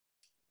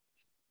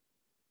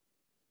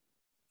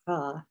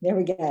There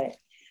we got it.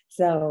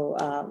 So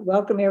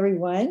welcome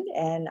everyone.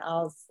 And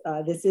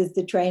this is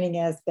the training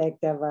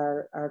aspect of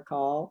our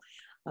call.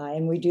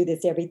 And we do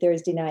this every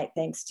Thursday night,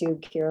 thanks to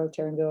Carol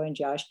Turngo and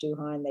Josh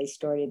Duhan. They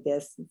started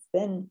this. It's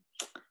been,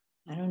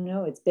 I don't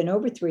know, it's been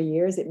over 3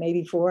 years. It may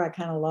be 4. I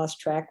kind of lost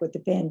track with the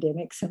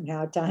pandemic.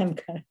 Somehow time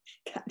kind of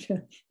got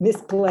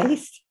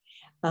misplaced.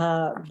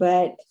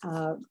 But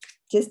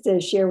just to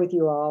share with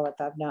you all, if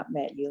I've not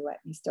met you, let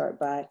me start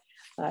by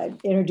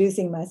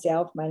introducing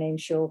myself. My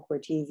name's Cheryl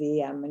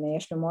Cortese. I'm a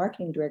National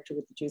Marketing Director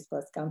with the Juice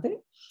Plus Company.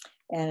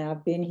 And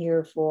I've been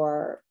here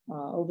for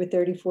over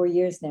 34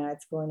 years now.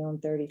 It's going on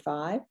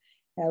 35,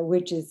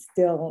 which is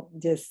still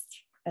just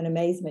an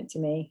amazement to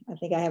me. I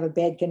think I have a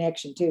bad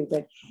connection too.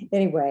 But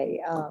anyway,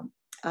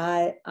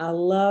 I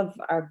love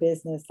our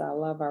business. I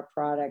love our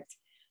product.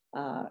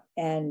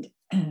 And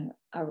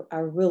I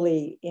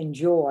really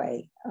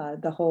enjoy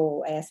the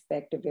whole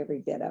aspect of every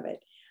bit of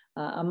it.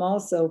 I'm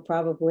also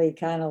probably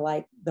kind of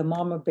like the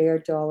mama bear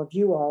to all of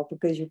you all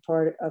because you're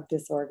part of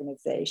this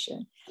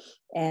organization.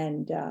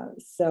 And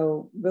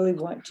so really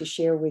want to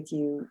share with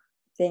you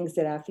things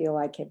that I feel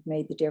like have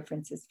made the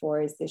difference as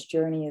far as this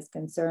journey is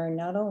concerned,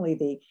 not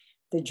only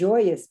the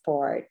joyous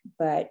part,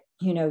 but,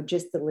 you know,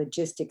 just the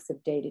logistics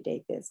of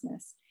day-to-day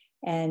business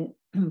and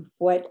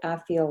what I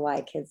feel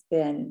like has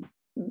been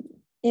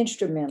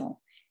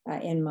instrumental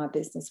in my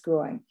business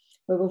growing.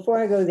 But before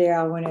I go there,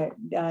 I want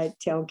to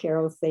tell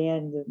Carol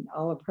Sand and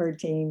all of her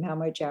team how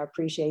much I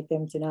appreciate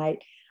them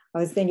tonight. I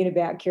was thinking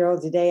about Carol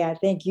today. I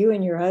think you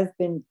and your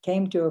husband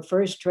came to a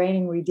first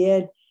training we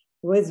did.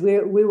 We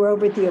were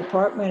over at the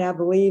apartment, I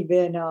believe,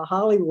 in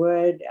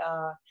Hollywood.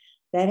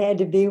 That had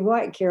to be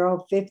what,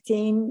 Carol,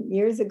 15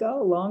 years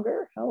ago,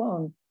 longer? How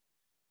long?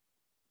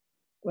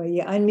 Well,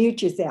 you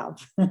unmute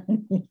yourself.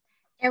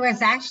 It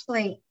was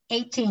actually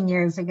 18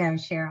 years ago,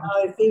 Cheryl.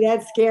 Oh, see,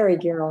 that's scary,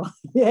 Carol.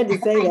 You had to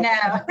say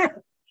that. I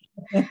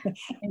know.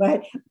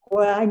 But,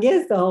 well, I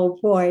guess the whole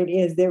point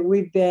is that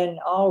we've been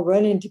all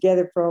running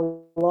together for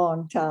a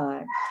long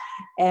time.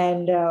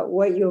 And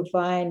what you'll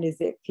find is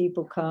that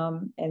people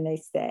come and they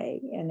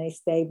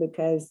stay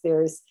because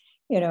there's,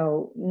 you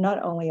know,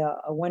 not only a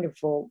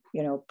wonderful,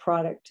 you know,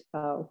 product,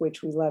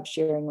 which we love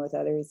sharing with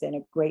others, and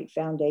a great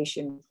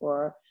foundation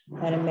for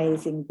an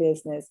amazing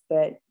business,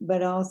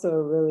 but also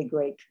a really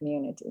great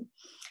community.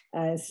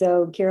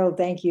 So Carol,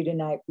 thank you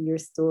tonight for your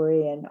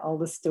story and all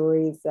the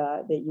stories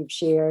that you've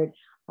shared.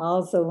 I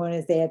also want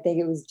to say, I think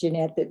it was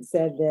Jeanette that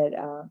said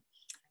that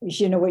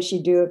she know what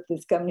she'd do if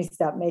this company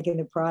stopped making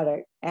the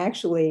product.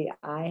 Actually,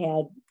 I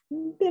had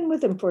been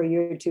with them for a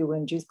year or two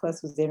when Juice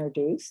Plus was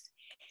introduced.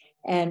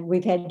 And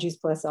we've had Juice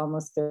Plus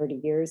almost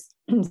 30 years.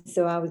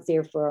 So I was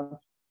there for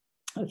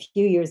a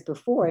few years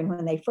before. And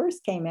when they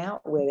first came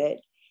out with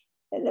it,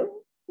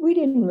 we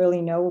didn't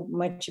really know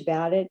much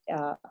about it.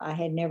 I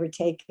had never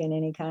taken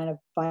any kind of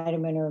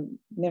vitamin or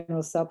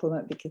mineral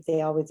supplement because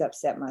they always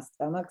upset my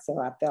stomach. So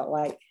I felt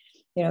like,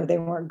 you know, they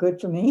weren't good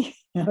for me.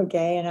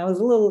 Okay. And I was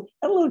a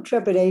little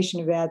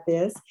trepidation about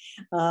this.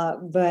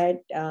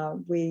 But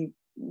we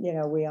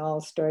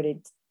all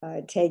started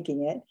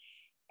taking it.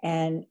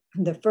 And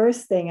the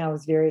first thing I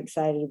was very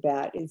excited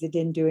about is it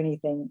didn't do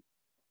anything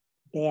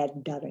bad.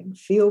 It didn't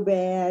feel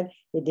bad.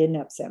 It didn't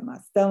upset my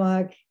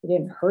stomach. It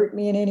didn't hurt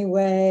me in any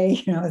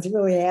way. You know, I was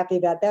really happy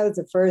about that. That was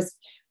the first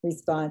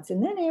response.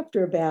 And then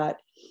after about,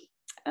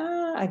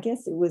 I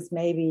guess it was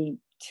maybe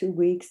 2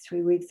 weeks,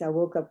 3 weeks, I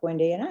woke up one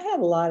day and I had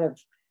a lot of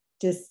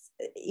just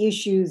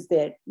issues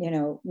that, you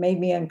know,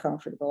 made me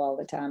uncomfortable all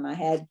the time. I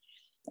had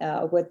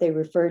what they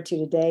refer to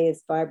today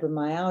as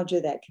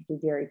fibromyalgia. That could be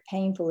very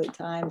painful at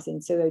times.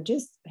 And so I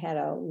just had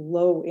a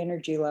low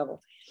energy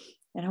level.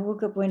 And I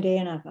woke up one day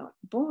and I thought,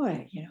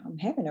 boy, you know, I'm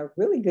having a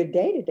really good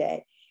day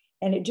today.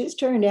 And it just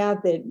turned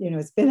out that, you know,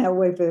 it's been that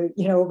way for,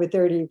 you know, over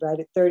 30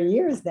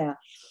 years now.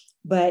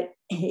 But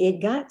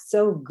it got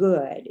so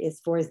good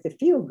as far as the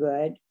feel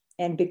good.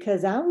 And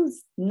because I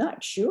was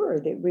not sure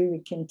that we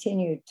would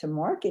continue to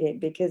market it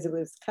because it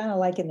was kind of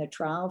like in the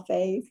trial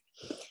phase.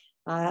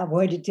 I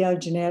wanted to tell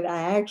Jeanette,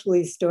 I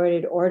actually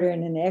started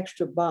ordering an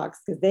extra box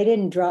because they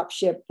didn't drop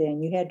ship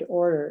then. You had to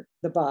order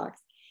the box.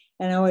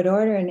 And I would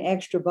order an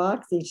extra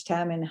box each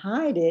time and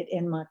hide it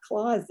in my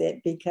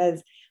closet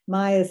because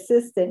my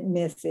assistant,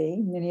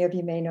 Missy, many of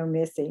you may know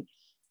Missy,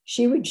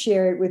 she would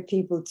share it with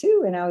people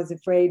too. And I was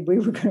afraid we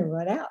were going to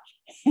run out.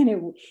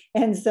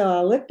 And so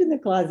I looked in the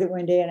closet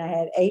one day and I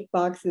had 8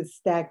 boxes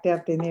stacked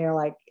up in there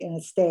like in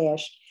a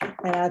stash.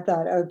 And I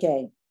thought,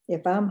 okay,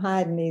 if I'm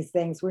hiding these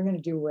things, we're going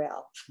to do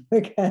well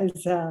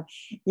because,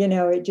 you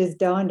know, it just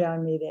dawned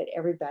on me that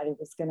everybody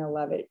was going to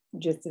love it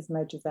just as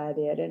much as I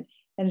did.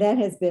 And that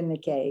has been the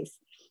case.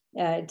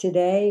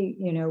 Today,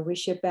 you know, we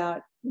ship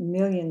out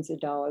millions of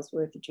dollars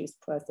worth of Juice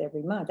Plus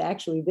every month.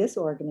 Actually, this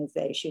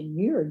organization,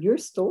 your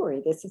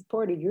story, this is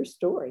part of your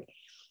story.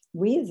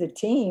 We as a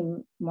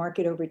team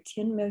market over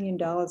 $10 million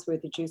worth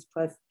of Juice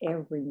Plus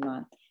every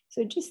month.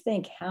 So just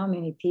think how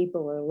many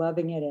people are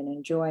loving it and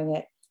enjoying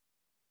it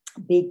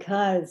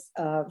because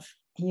of,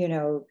 you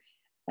know,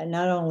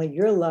 not only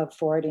your love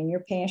for it and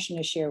your passion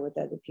to share with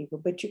other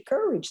people, but your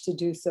courage to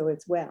do so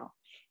as well,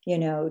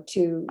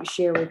 to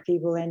share with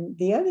people. And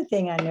the other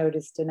thing I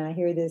noticed, and I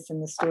hear this in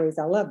the stories,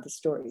 I love the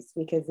stories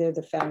because they're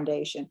the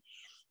foundation,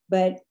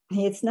 but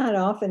it's not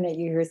often that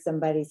you hear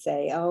somebody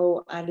say,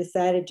 oh, I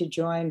decided to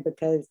join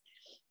because,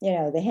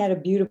 they had a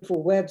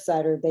beautiful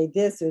website, or they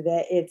this or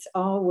that. It's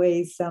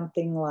always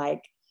something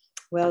like,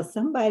 well,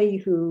 somebody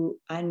who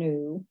I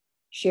knew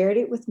shared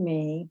it with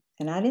me,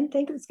 and I didn't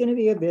think it was going to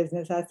be a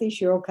business. I see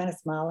Cheryl kind of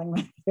smiling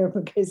right there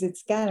because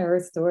it's kind of her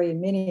story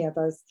and many of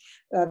us,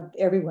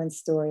 everyone's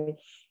story.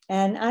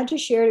 And I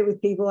just shared it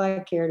with people I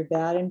cared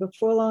about. And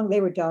before long,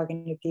 they were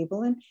talking to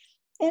people.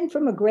 And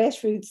from a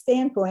grassroots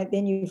standpoint,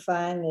 then you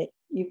find that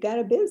you've got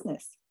a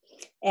business.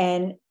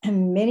 And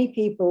many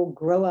people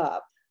grow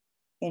up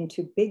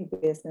into big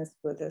business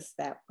with us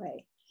that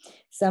way.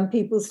 Some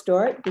people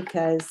start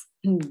because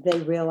they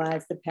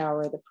realize the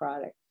power of the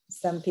product.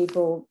 Some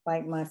people,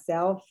 like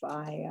myself,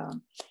 I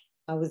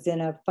was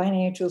in a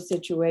financial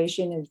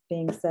situation as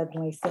being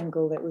suddenly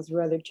single that was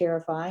rather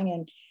terrifying,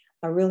 and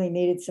I really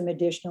needed some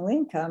additional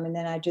income. And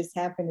then I just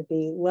happened to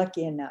be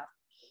lucky enough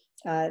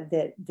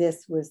that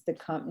this was the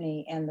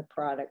company and the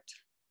product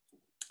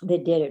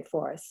that did it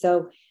for us.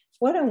 So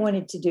what I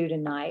wanted to do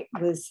tonight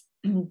was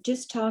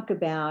just talk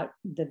about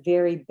the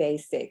very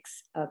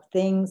basics of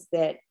things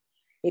that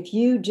if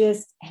you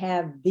just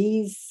have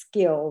these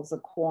skills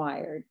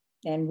acquired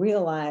and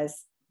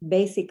realize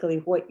basically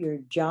what your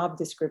job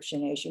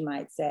description is, you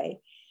might say,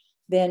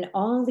 then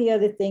all the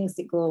other things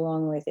that go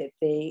along with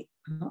it,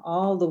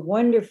 all the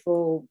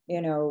wonderful,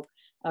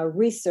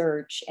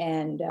 research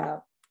and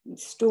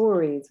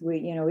stories,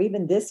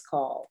 even this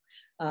call,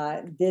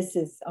 this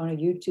is on a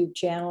YouTube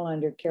channel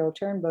under Carol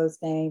Turnbow's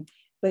name,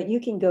 but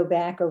you can go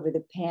back over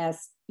the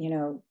past,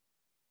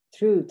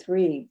 through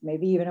 3,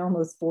 maybe even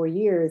almost 4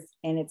 years,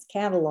 and it's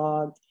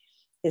cataloged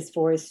as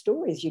far as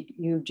stories.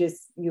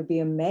 You'll be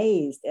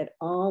amazed at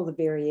all the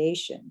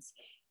variations.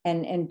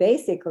 And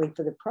basically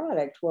for the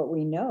product, what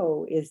we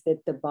know is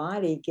that the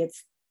body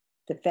gets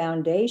the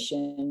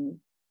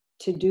foundation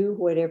to do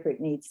whatever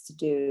it needs to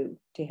do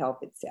to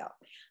help itself.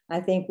 I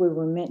think we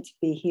were meant to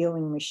be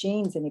healing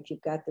machines, and if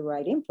you've got the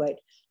right input,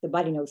 the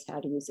body knows how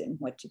to use it and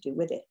what to do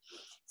with it.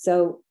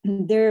 So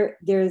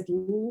there's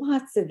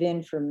lots of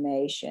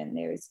information.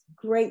 There's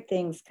great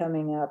things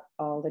coming up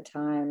all the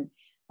time,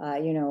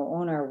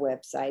 on our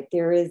website.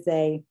 There is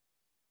a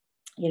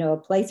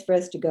place for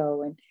us to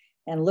go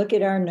and look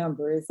at our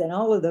numbers and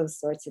all of those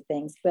sorts of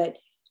things. But,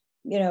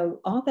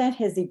 all that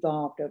has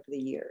evolved over the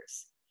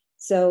years.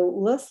 So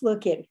let's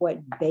look at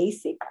what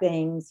basic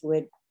things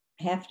would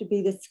have to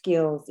be the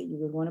skills that you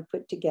would want to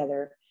put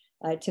together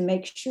to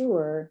make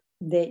sure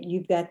that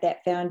you've got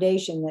that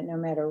foundation that no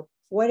matter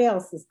what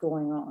else is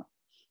going on,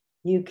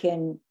 you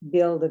can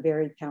build a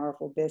very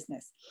powerful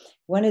business.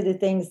 One of the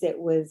things that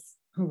was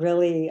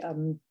really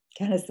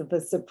kind of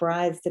a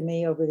surprise to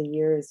me over the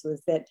years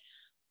was that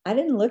I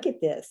didn't look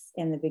at this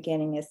in the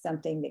beginning as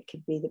something that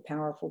could be the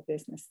powerful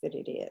business that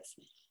it is.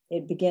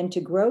 It began to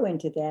grow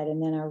into that.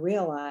 And then I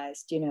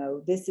realized,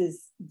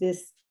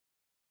 this.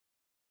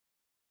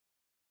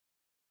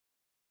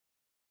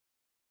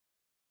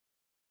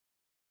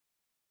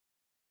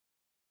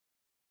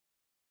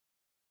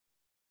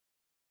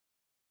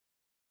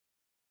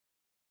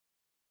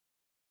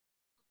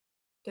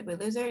 Did we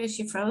lose her? Is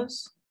she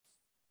froze?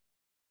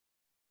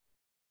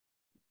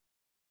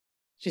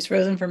 She's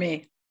frozen for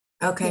me.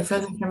 Okay,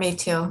 frozen for me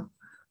too.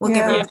 We'll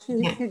Yeah,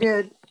 give her. she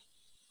did.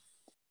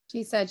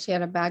 She said she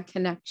had a bad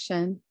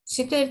connection.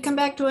 She did. Come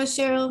back to us,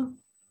 Cheryl.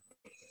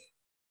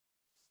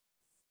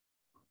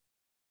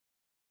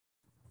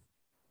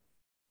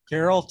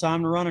 Carol,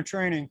 time to run a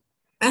training.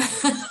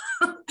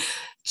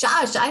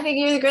 Josh, I think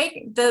you're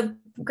the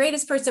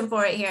greatest person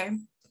for it here.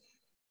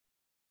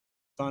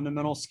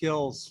 Fundamental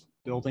skills,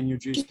 building your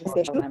juice.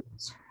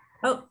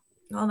 Oh,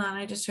 hold on.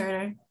 I just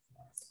heard her.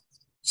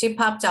 She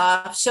popped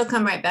off. She'll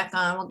come right back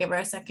on. We'll give her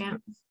a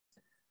second.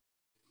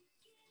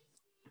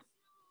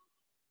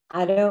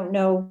 I don't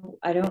know.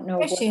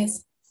 There she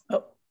is.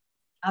 Oh,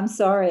 I'm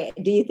sorry.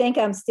 Do you think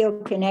I'm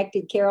still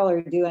connected, Carol,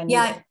 or do I need?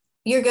 Yeah,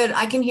 you're good.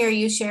 I can hear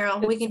you,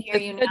 Cheryl. We can hear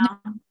you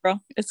now.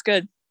 It's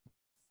good.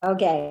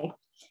 Okay.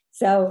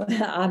 So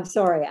I'm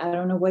sorry. I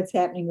don't know what's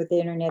happening with the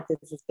internet.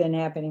 This has been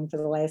happening for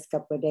the last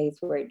couple of days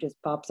where it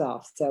just pops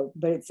off. So,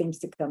 but it seems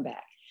to come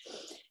back.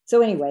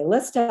 So anyway,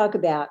 let's talk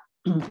about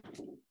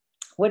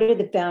what are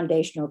the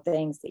foundational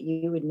things that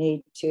you would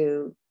need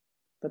to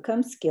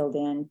become skilled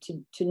in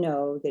to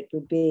know that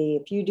would be,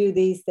 if you do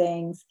these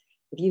things,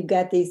 if you've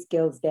got these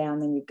skills down,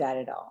 then you've got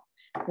it all.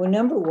 Well,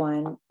 number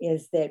one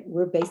is that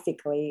we're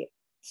basically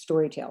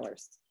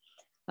storytellers.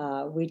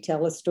 We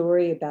tell a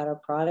story about our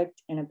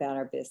product and about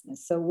our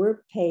business. So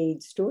we're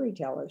paid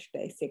storytellers,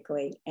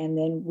 basically. And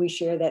then we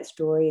share that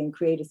story and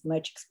create as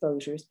much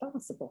exposure as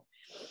possible.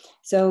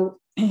 So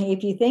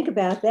if you think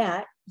about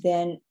that,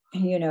 then,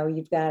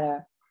 you've got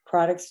a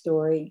product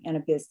story and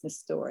a business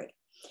story.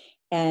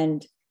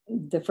 And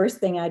the first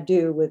thing I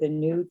do with a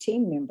new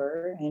team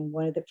member, and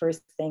one of the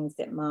first things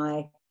that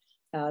my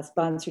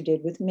sponsor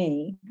did with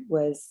me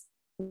was,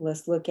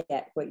 let's look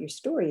at what your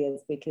story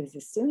is, because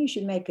as soon as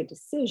you make a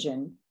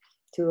decision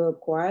to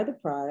acquire the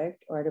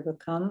product or to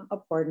become a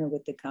partner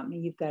with the company,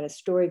 you've got a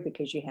story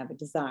because you have a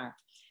desire.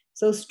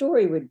 So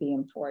story would be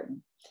important.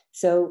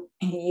 So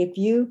if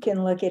you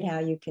can look at how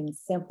you can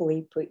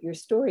simply put your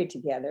story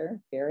together,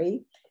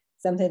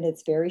 something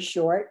that's very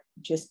short,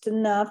 just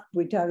enough.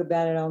 We talk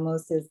about it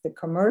almost as the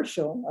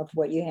commercial of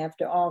what you have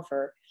to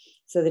offer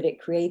so that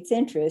it creates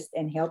interest,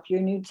 and help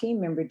your new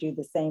team member do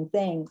the same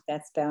thing.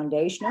 That's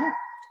foundational.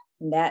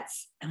 And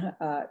that's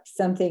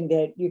something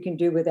that you can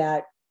do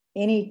without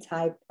any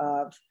type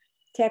of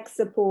tech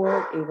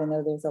support, even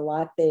though there's a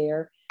lot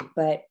there,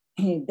 but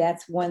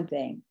that's one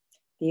thing.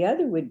 The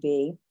other would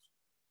be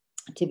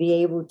to be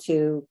able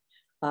to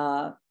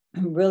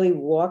really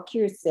walk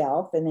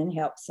yourself and then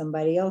help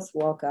somebody else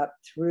walk up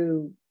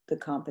through the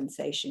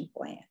compensation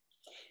plan.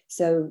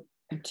 So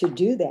to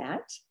do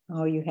that,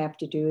 all you have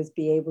to do is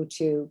be able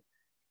to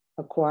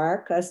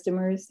acquire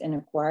customers and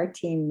acquire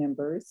team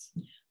members,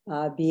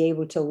 be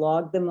able to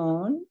log them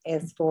on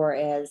as far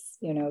as,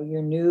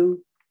 your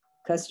new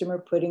customer,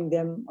 putting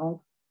them on,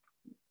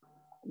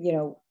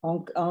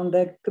 on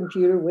the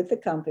computer with the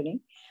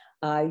company,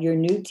 your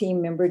new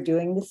team member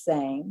doing the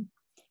same,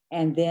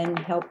 and then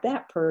help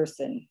that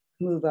person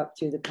move up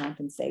through the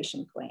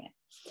compensation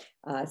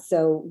plan.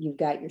 So you've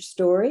got your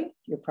story,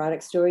 your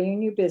product story,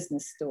 and your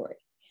business story,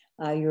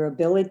 your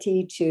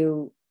ability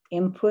to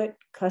input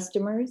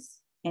customers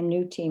and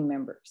new team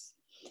members.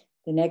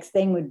 The next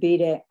thing would be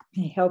to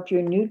help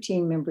your new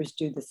team members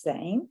do the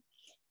same.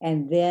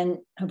 And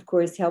then, of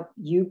course, help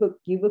you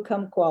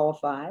become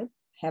qualified,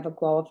 have a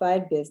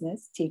qualified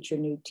business, teach your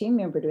new team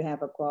member to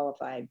have a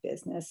qualified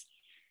business,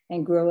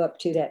 and grow up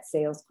to that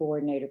sales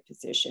coordinator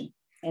position,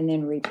 and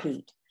then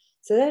repeat.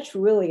 So that's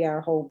really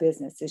our whole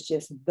business. It's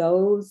just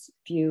those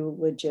few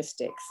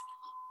logistics.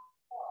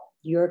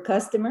 You're a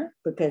customer,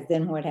 because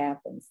then what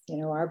happens?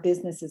 Our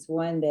business is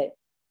one that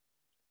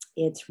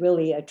it's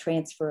really a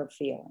transfer of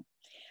feeling.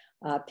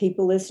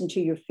 People listen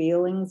to your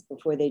feelings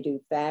before they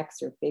do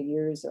facts or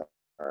figures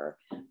or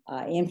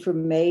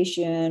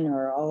information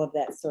or all of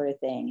that sort of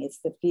thing. It's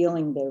the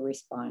feeling they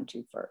respond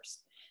to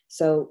first.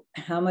 So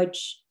how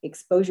much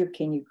exposure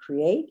can you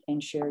create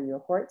and share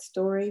your heart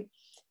story?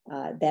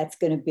 That's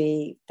going to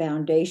be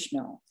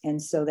foundational.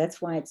 And so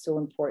that's why it's so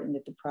important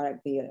that the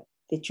product be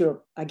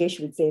I guess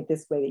you would say it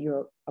this way, that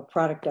you're a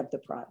product of the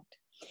product.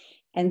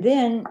 And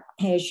then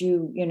as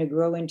you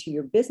grow into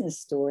your business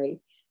story,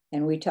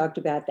 and we talked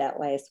about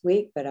that last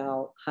week, but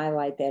I'll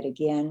highlight that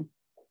again.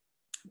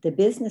 The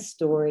business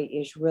story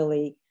is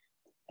really,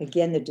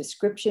 again, the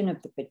description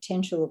of the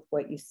potential of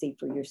what you see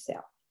for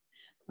yourself,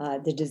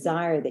 the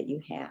desire that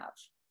you have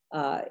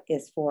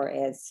as far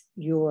as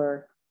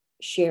your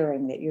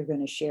sharing that you're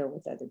going to share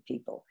with other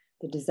people,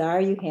 the desire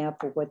you have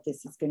for what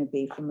this is going to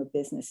be from a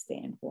business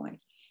standpoint.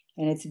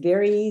 And it's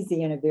very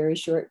easy in a very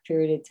short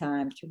period of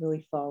time to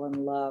really fall in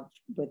love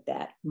with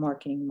that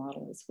marketing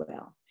model as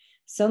well.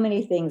 So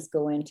many things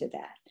go into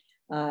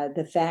that.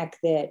 The fact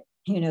that,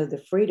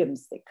 the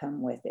freedoms that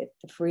come with it,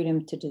 the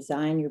freedom to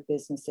design your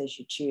business as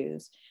you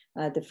choose,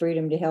 the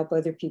freedom to help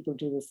other people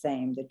do the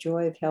same, the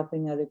joy of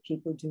helping other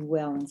people do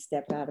well and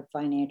step out of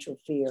financial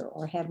fear,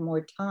 or have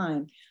more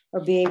time, or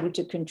be able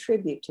to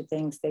contribute to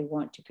things they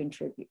want to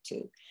contribute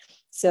to.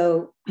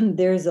 So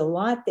there's a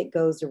lot that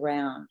goes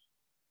around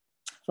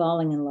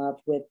falling in love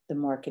with the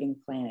marketing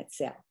plan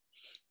itself.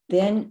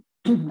 Then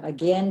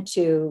again,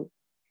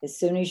 as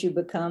soon as you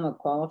become a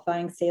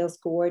qualifying sales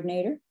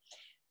coordinator,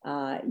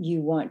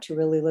 you want to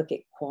really look at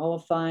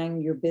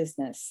qualifying your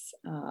business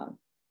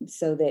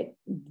so that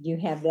you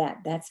have that.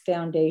 That's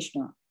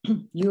foundational.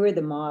 You are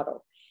the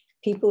model.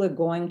 People are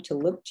going to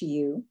look to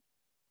you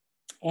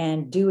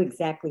and do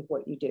exactly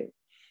what you do.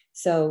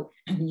 So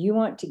you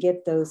want to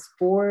get those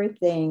 4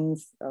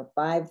 things or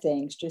 5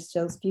 things, just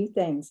those few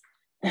things.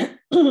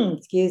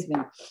 Excuse me.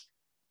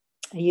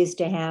 I used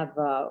to have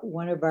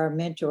one of our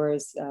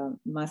mentors,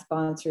 my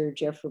sponsor,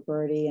 Jeff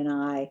Roberti, and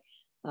I,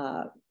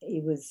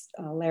 he was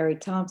Larry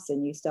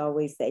Thompson, used to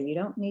always say, you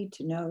don't need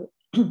to know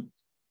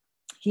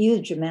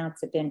huge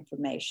amounts of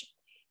information.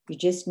 You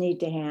just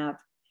need to have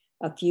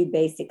a few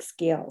basic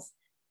skills.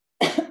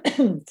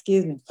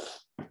 Excuse me.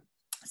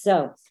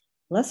 So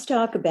let's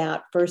talk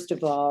about, first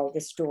of all,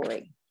 the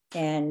story.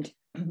 And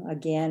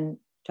again,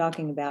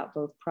 talking about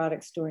both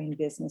product story and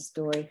business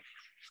story.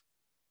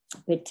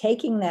 But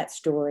taking that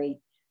story,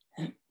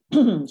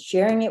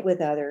 sharing it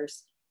with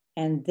others,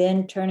 and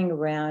then turning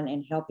around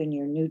and helping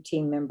your new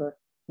team member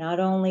not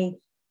only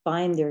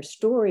find their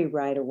story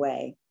right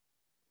away,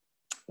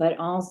 but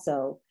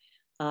also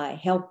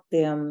help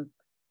them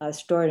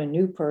start a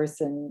new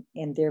person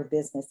in their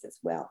business as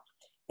well.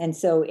 And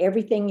so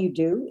everything you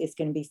do is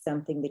going to be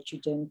something that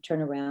you then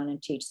turn around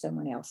and teach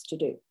someone else to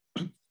do.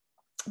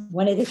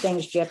 One of the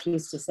things Jeff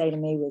used to say to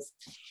me was,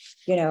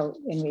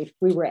 and if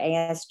we were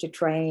asked to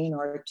train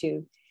or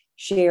to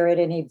share at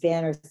an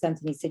event or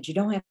something, he said, you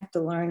don't have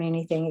to learn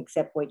anything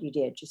except what you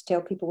did. Just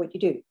tell people what you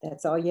do.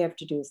 That's all you have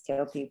to do, is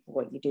tell people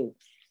what you do.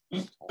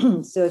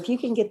 So if you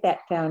can get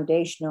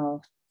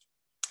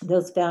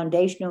those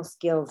foundational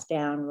skills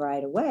down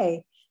right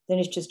away, then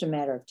it's just a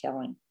matter of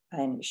telling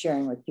and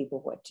sharing with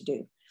people what to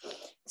do.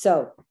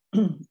 So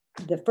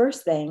the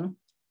first thing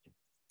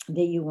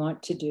that you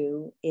want to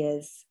do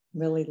is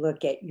really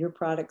look at your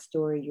product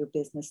story, your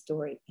business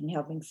story, and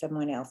helping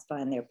someone else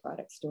find their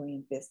product story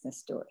and business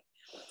story.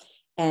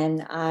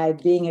 And I,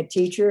 being a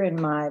teacher in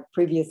my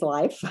previous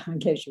life, I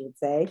guess you would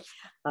say,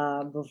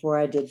 before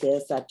I did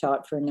this, I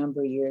taught for a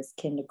number of years,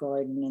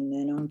 kindergarten, and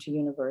then on to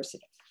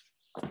university.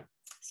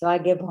 So I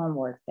give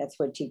homework. That's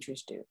what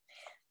teachers do.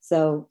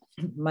 So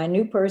my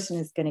new person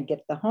is going to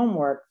get the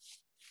homework,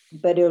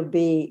 but it'll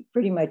be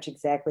pretty much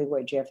exactly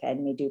what Jeff had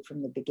me do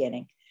from the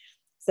beginning.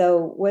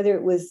 So whether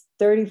it was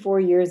 34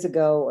 years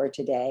ago or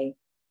today,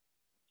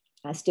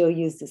 I still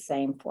use the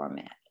same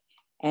format.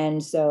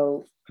 And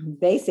so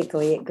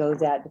basically it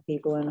goes out to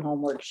people in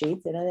homework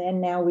sheets.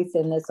 And now we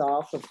send this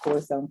off, of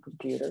course, on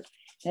computer.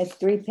 And it's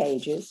 3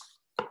 pages.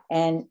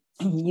 And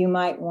you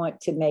might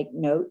want to make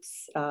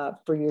notes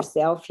for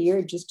yourself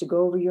here just to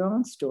go over your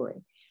own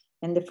story.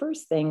 And the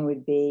first thing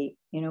would be,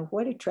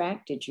 what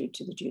attracted you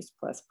to the Juice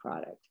Plus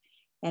product?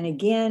 And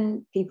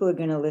again, people are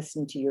going to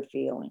listen to your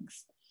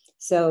feelings.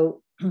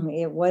 So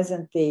it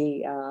wasn't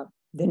the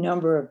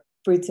number of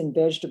fruits and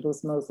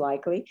vegetables, most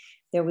likely.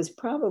 There was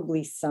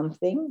probably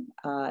something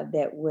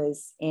that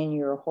was in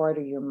your heart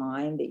or your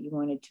mind that you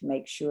wanted to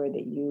make sure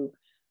that you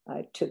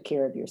took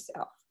care of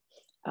yourself.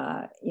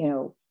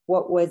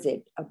 What was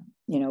it?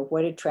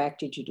 What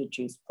attracted you to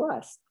Juice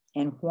Plus?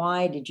 And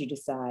why did you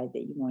decide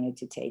that you wanted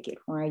to take it?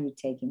 Why are you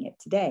taking it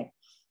today?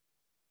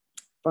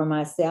 For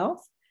myself,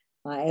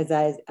 as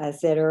I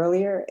said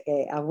earlier,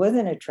 I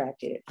wasn't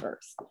attracted at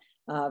first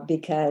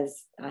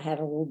because I had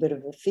a little bit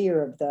of a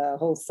fear of the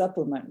whole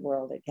supplement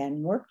world. It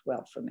hadn't worked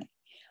well for me.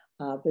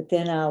 But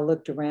then I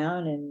looked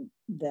around and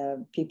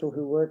the people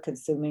who were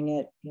consuming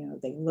it,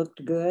 they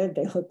looked good.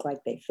 They looked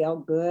like they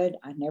felt good.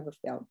 I never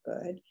felt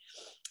good.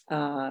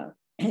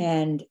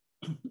 And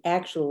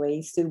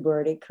actually, Sue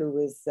Burdick, who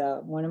was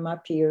one of my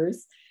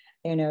peers,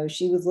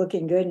 she was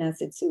looking good. And I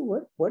said,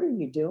 Sue, what are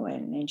you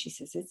doing? And she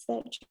says, it's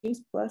that Juice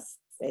Plus.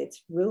 It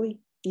really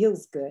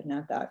feels good. And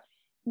I thought,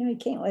 you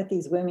can't let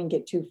these women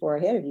get too far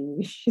ahead of you.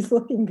 She's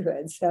looking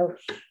good. So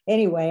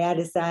anyway, I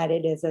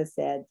decided, as I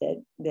said,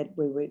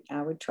 that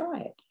I would try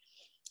it.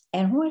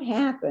 And what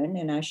happened,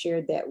 and I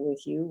shared that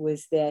with you,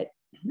 was that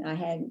I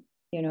had,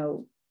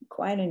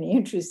 quite an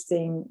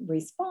interesting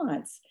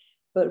response.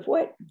 But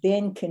what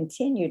then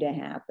continued to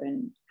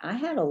happen, I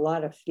had a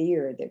lot of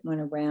fear that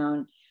went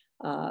around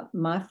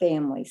my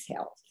family's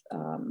health.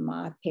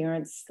 My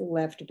parents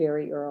left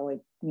very early,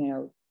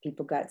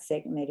 people got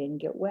sick and they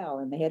didn't get well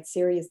and they had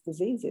serious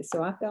diseases.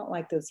 So I felt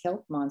like those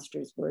health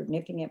monsters were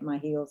nipping at my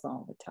heels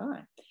all the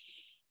time.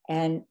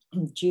 And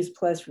Juice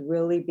Plus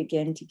really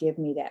began to give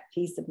me that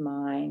peace of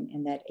mind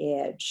and that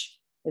edge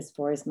as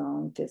far as my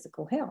own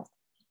physical health.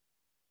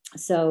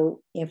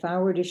 So if I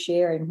were to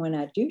share, and when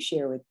I do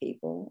share with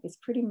people, it's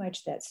pretty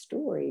much that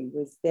story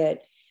was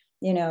that,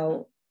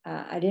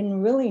 I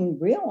didn't really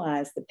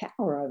realize the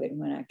power of it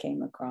when I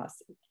came across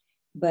it.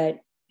 But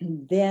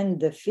then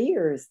the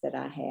fears that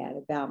I had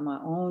about my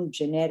own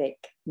genetic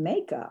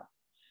makeup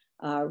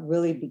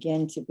really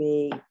began to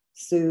be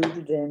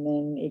soothed. And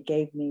then it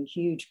gave me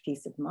huge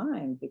peace of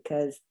mind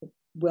because the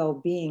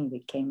well-being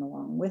that came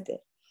along with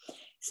it.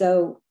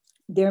 So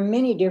there are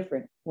many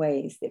different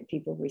ways that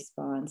people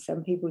respond.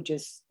 Some people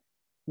just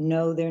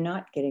know they're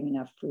not getting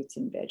enough fruits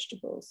and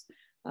vegetables.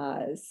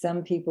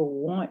 Some people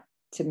want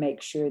to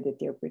make sure that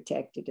they're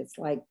protected. It's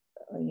like,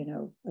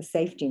 a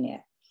safety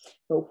net.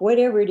 But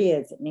whatever it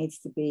is, it needs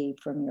to be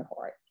from your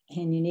heart.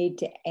 And you need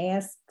to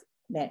ask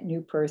that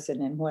new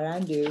person. And what I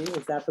do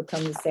is I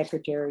become the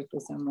secretary for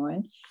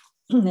someone.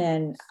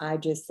 And I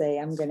just say,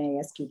 I'm going to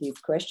ask you these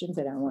questions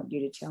and I want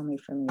you to tell me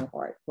from your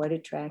heart. What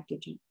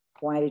attracted you?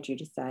 Why did you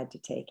decide to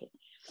take it?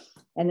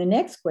 And the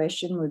next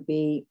question would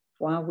be,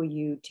 why will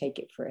you take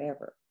it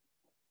forever?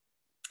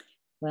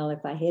 Well,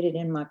 if I hid it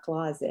in my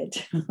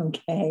closet,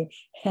 okay,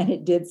 and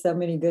it did so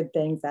many good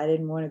things, I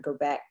didn't want to go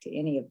back to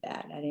any of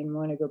that. I didn't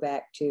want to go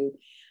back to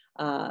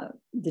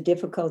the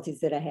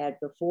difficulties that I had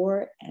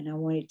before, and I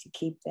wanted to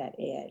keep that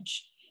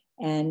edge.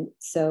 And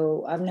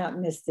so I've not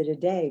missed it a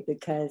day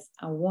because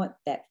I want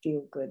that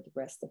feel good the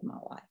rest of my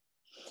life.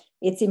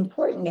 It's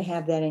important to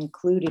have that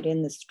included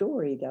in the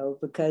story, though,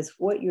 because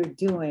what you're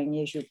doing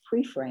is you're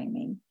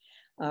pre-framing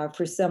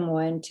for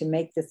someone to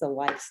make this a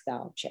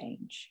lifestyle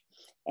change.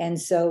 And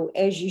so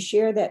as you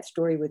share that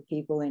story with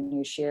people and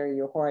you share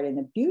your heart, and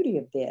the beauty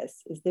of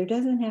this is there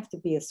doesn't have to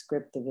be a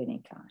script of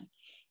any kind.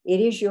 It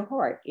is your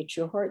heart. It's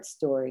your heart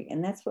story.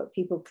 And that's what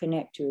people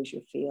connect to as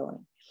your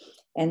feeling.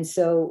 And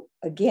so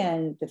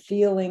again, the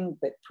feeling,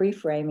 but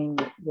pre-framing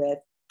with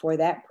for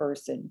that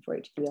person, for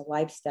it to be a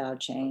lifestyle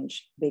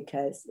change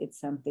because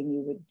it's something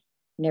you would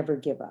never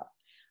give up.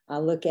 I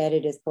look at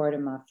it as part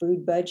of my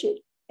food budget.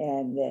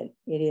 And that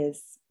it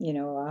is,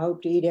 I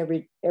hope to eat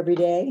every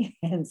day.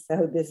 And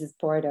so this is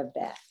part of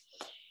that.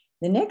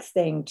 The next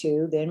thing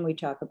too, then we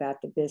talk about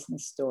the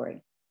business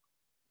story.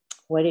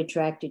 What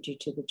attracted you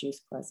to the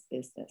Juice Plus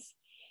business?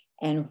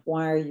 And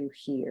why are you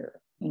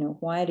here? You know,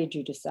 why did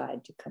you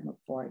decide to become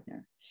a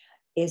partner?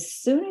 As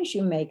soon as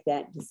you make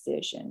that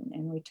decision,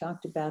 and we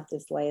talked about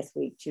this last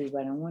week too,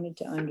 but I wanted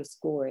to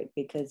underscore it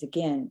because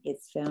again,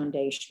 it's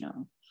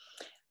foundational,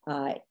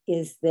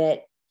 is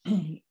that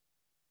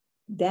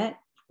that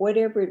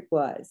whatever it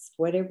was,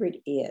 whatever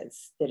it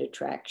is that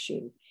attracts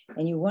you,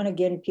 and you want to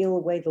again peel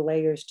away the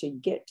layers to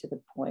get to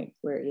the point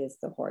where it is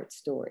the heart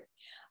story,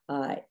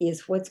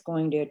 is what's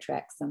going to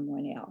attract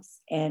someone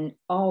else. And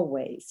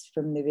always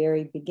from the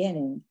very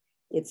beginning,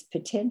 it's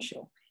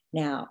potential.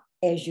 Now,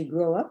 as you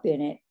grow up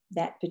in it,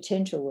 that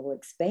potential will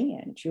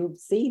expand. You'll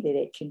see that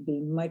it can be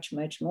much,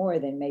 much more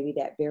than maybe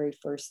that very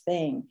first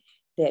thing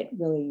that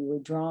really you were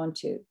drawn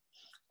to.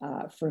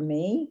 For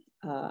me,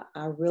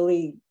 I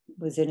really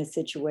was in a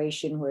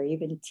situation where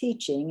even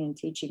teaching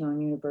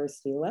on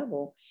university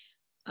level,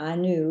 I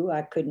knew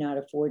I could not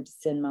afford to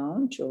send my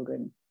own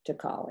children to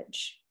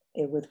college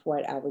with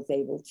what I was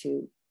able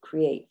to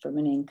create from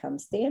an income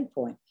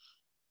standpoint.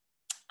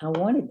 I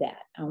wanted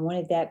that. I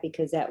wanted that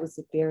because that was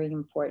very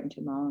important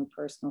to my own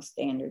personal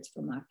standards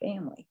for my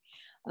family.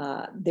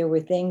 There were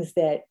things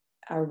that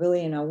I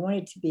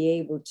wanted to be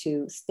able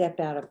to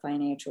step out of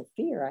financial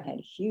fear. I had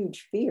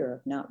huge fear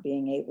of not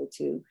being able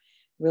to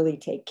really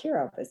take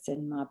care of us.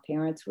 And my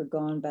parents were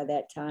gone by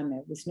that time.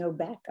 There was no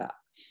backup.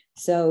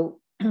 So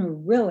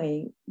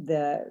really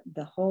the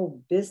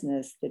whole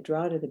business, the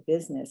draw to the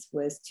business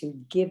was to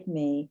give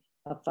me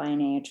a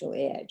financial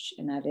edge.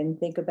 And I didn't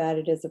think about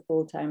it as a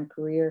full-time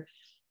career,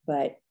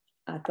 but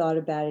I thought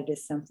about it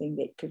as something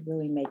that could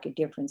really make a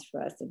difference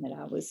for us, and that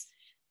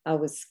I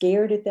was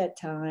scared at that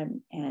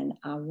time, and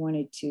I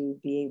wanted to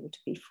be able to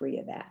be free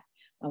of that.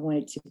 I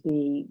wanted to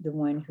be the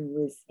one who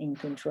was in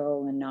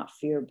control and not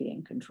fear being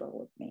in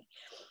control of me.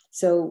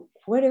 So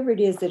whatever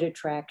it is that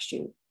attracts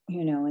you,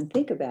 you know, and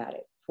think about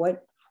it.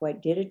 What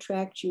did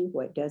attract you?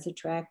 What does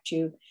attract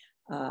you?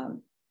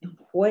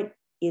 What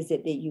is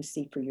it that you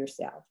see for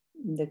yourself?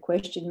 The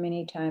question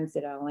many times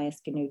that I'll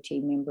ask a new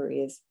team member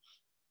is,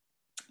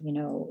 you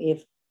know,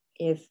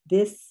 if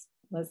this,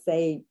 let's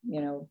say,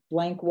 you know,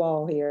 blank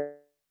wall here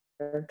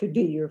could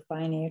be your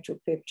financial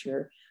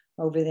picture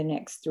over the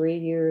next 3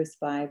 years,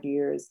 5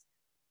 years,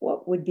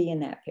 what would be in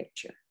that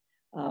picture?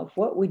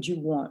 What would you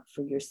want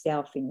for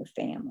yourself and your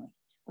family?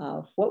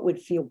 What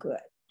would feel good?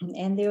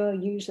 And there are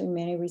usually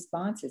many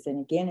responses. And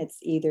again, it's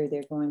either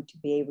they're going to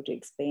be able to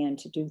expand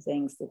to do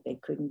things that they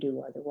couldn't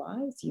do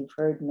otherwise. You've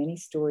heard many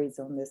stories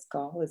on this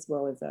call, as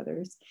well as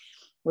others,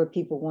 where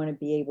people want to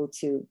be able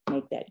to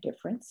make that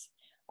difference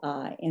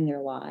in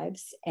their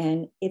lives.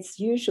 And it's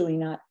usually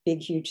not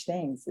big, huge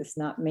things. It's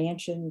not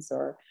mansions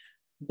or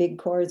big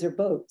cars or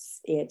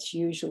boats. It's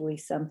usually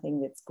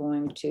something that's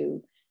going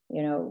to,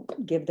 you know,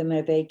 give them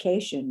a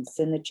vacation,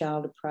 send the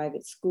child to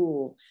private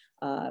school,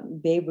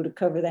 be able to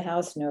cover the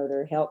house note,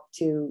 or help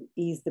to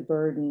ease the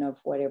burden of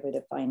whatever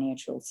the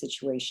financial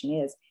situation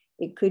is.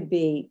 It could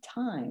be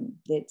time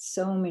that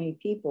so many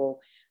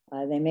people,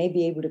 they may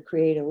be able to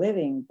create a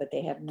living, but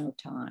they have no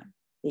time.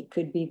 It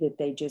could be that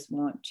they just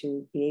want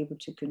to be able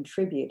to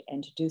contribute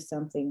and to do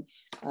something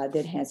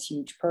that has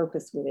huge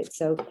purpose with it.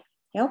 So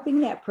helping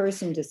that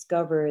person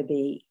discover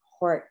the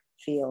heart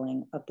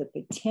feeling of the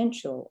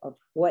potential of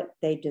what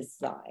they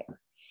desire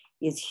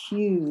is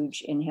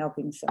huge in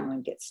helping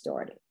someone get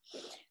started.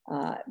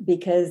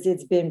 Because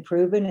it's been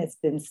proven, it's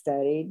been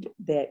studied,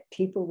 that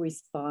people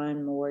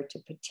respond more to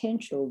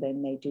potential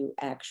than they do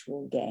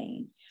actual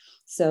gain.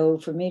 So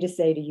for me to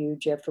say to you,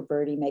 Jeff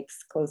Roberti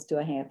makes close to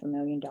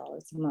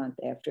 $500,000 a month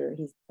after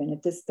he's been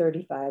at this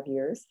 35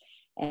 years,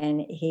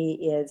 and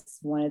he is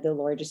one of the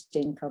largest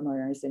income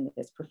earners in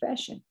this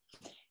profession.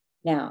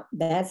 Now,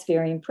 that's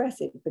very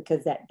impressive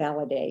because that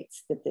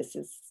validates that this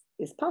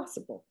is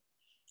possible.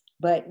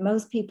 But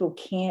most people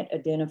can't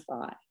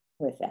identify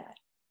with that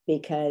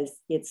because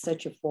it's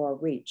such a far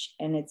reach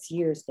and it's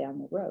years down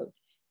the road.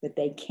 But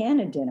they can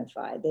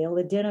identify. They'll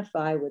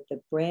identify with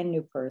the brand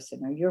new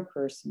person or your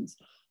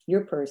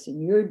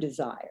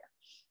desire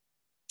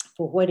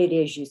for what it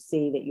is you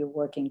see that you're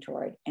working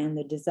toward, and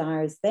the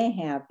desires they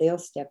have, they'll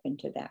step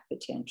into that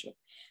potential.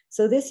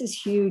 So this is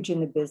huge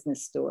in the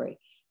business story.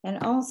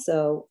 And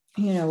also,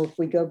 you know, if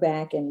we go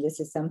back, and this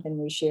is something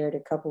we shared a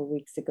couple of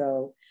weeks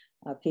ago,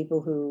 people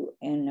who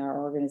in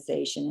our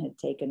organization had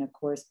taken a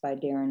course by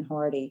Darren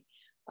Hardy,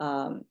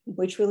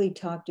 which really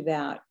talked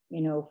about,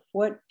 you know,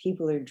 what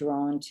people are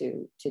drawn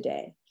to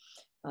today.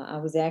 I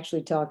was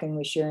actually talking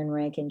with Sharon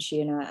Rankin. She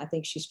and I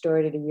think she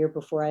started a year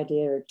before I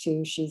did, or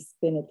two. She's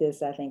been at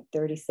this, I think,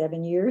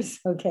 37 years,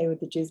 okay, with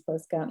the Juice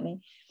Plus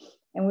Company.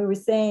 And we were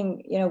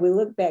saying, you know, we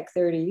look back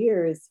 30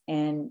 years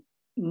and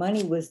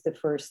money was the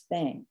first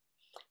thing.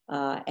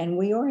 And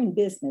we are in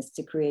business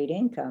to create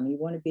income. You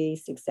want to be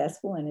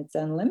successful, and it's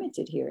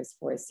unlimited here as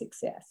far as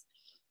success.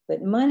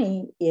 But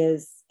money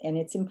is, and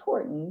it's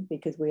important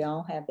because we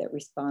all have that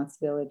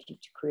responsibility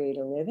to create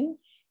a living,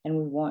 and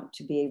we want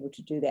to be able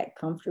to do that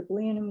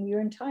comfortably, and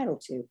we're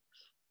entitled to.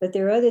 But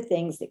there are other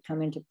things that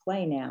come into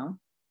play now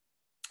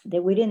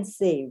that we didn't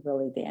see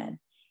really then.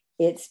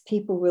 it's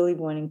people really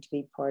wanting to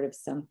be part of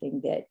something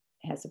that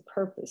has a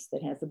purpose,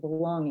 that has a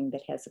belonging,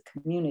 that has a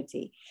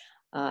community.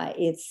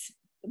 It's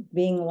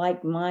being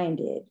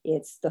like-minded.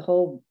 It's the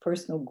whole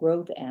personal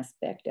growth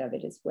aspect of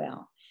it as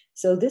well.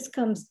 So this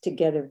comes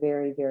together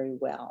very, very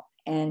well.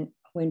 And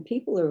when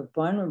people are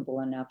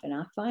vulnerable enough, and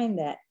I find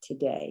that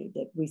today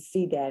that we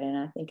see that, and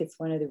I think it's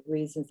one of the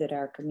reasons that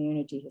our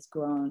community has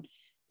grown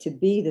to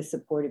be the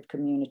supportive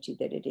community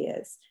that it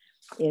is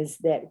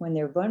that when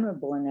they're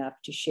vulnerable enough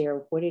to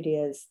share what it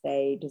is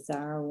they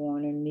desire,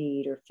 want, or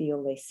need, or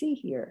feel they see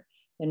here,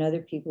 then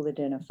other people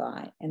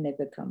identify and they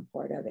become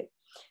part of it.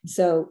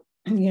 So,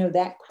 you know,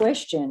 that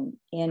question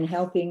in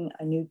helping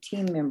a new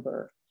team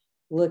member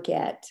look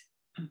at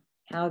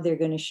how they're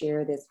going to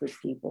share this with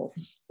people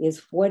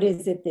is, what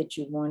is it that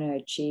you want to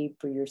achieve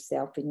for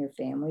yourself and your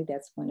family?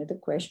 That's one of the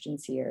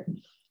questions here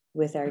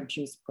with our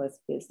Juice Plus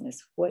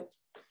business. What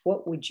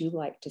would you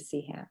like to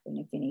see happen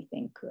if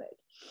anything could?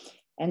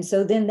 And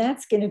so then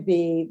that's going to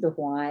be the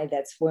why.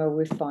 That's where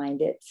we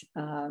find it.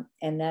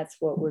 And that's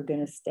what we're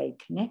going to stay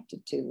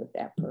connected to with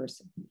that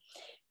person.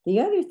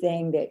 The other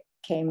thing that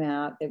came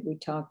out that we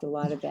talked a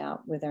lot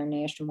about with our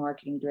national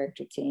marketing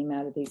director team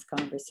out of these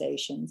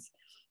conversations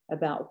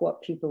about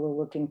what people are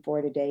looking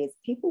for today is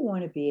people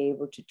want to be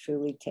able to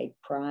truly take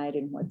pride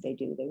in what they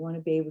do. They want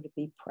to be able to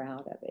be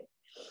proud of it.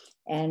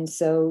 And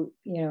so,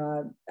 you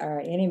know,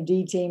 our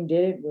NMD team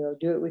did it. We'll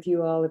do it with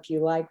you all if you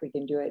like. We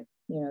can do it,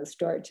 you know,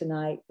 start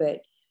tonight,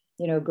 but,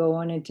 you know, go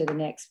on into the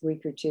next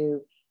week or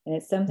two. And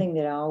it's something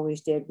that I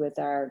always did with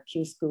our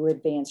Q School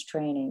Advanced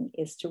Training,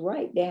 is to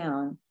write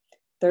down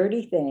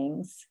 30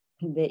 things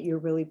that you're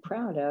really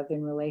proud of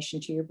in relation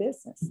to your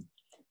business.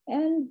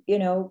 And, you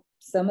know,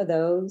 some of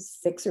those,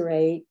 6 or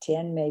 8,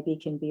 10 maybe,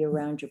 can be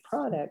around your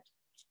product.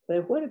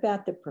 But what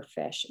about the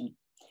profession?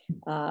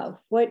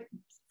 What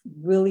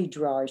really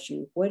draws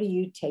you? What do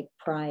you take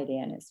pride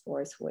in as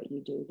far as what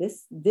you do?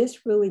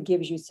 This really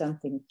gives you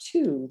something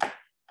to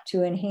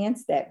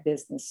enhance that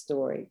business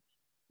story,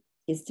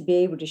 is to be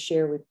able to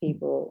share with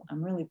people,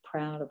 I'm really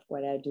proud of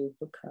what I do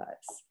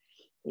because.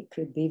 It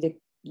could be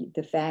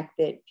the fact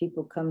that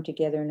people come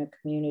together in a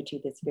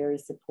community that's very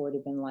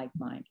supportive and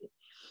like-minded.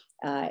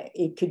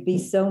 It could be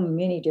so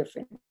many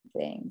different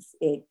things.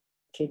 It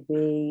could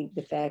be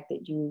the fact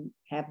that you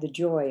have the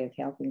joy of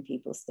helping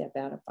people step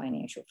out of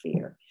financial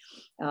fear.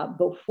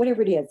 But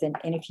whatever it is, and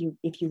if you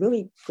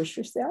really push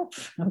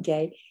yourself,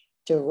 okay,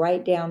 to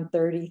write down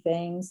 30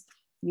 things,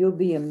 you'll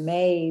be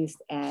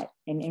amazed at,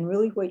 and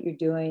really what you're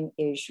doing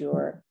is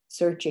you're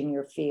searching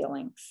your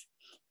feelings.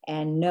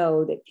 And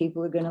know that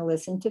people are going to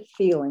listen to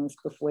feelings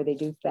before they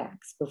do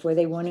facts, before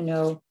they want to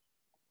know,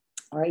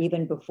 or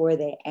even before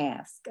they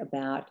ask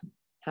about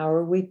how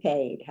are we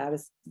paid, how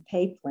does the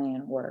pay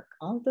plan work.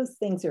 All of those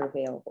things are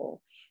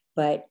available,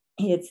 but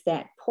it's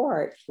that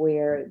part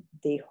where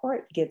the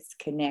heart gets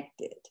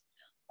connected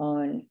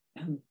on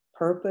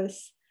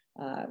purpose,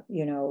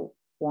 you know,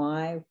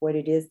 why, what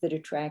it is that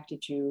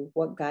attracted you,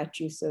 what got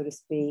you, so to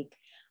speak.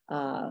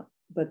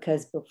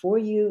 Because before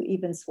you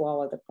even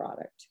swallow the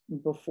product,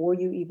 before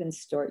you even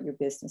start your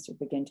business or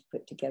begin to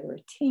put together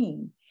a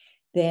team,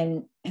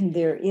 then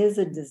there is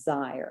a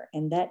desire,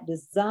 and that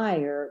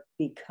desire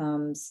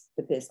becomes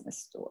the business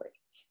story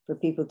for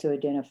people to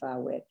identify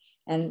with.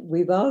 And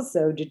we've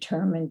also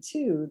determined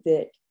too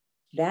that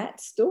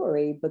that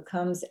story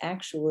becomes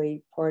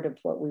actually part of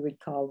what we would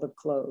call the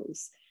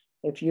close.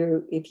 If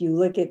you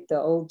look at the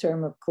old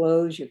term of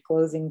close, you're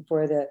closing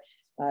for the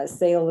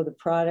sale of the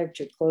product,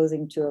 you're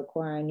closing to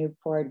acquire a new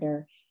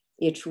partner.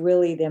 It's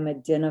really them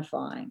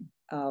identifying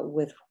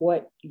with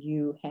what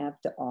you have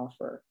to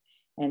offer.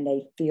 And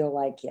they feel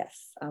like,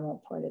 yes, I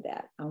want part of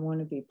that. I want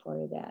to be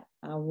part of that.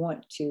 I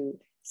want to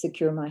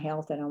secure my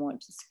health and I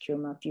want to secure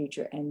my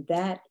future. And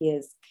that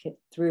is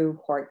through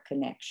heart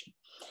connection.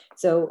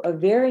 So a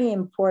very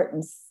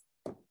important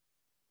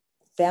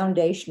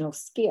foundational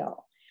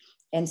skill.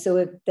 And so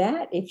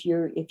if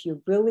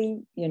you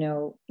really, you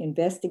know,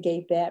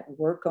 investigate that,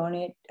 work on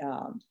it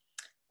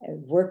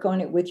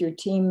with your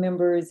team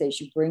members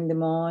as you bring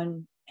them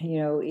on, you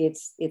know,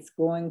 it's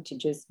going to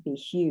just be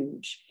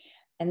huge.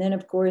 And then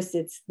of course,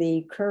 it's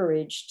the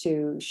courage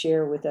to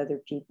share with other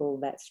people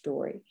that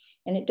story.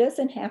 And it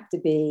doesn't have to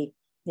be,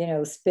 you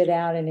know, spit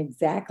out in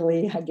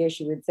exactly, I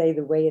guess you would say,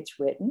 the way it's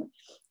written.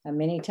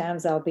 Many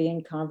times I'll be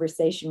in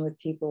conversation with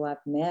people I've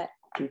met,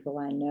 people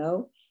I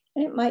know,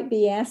 and it might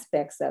be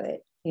aspects of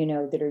it, you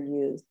know, that are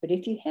used. But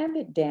if you have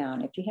it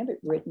down, if you have it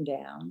written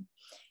down,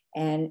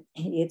 and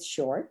it's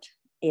short,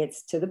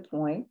 it's to the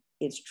point,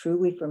 it's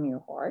truly from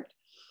your heart,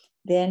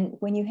 then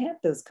when you have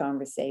those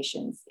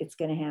conversations, it's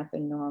going to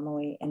happen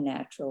normally and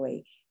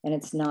naturally. And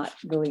it's not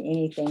really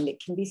anything that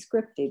can be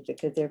scripted,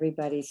 because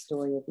everybody's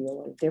story will be a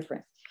little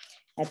different.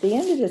 At the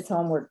end of this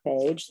homework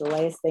page, the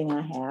last thing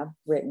I have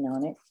written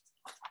on it,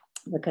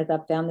 because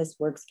I've found this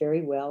works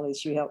very well,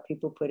 is you help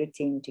people put a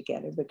team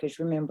together. Because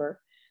remember,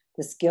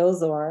 the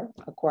skills are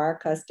acquire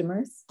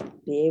customers,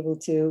 be able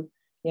to,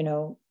 you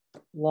know,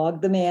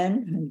 log them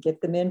in and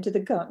get them into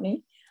the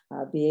company,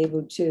 be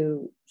able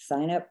to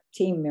sign up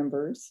team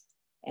members,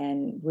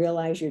 and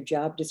realize your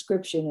job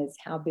description is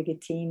how big a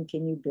team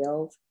can you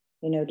build,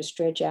 to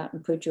stretch out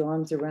and put your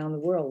arms around the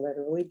world,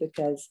 literally,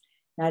 because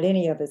not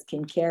any of us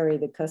can carry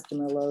the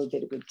customer load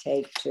that it would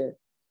take to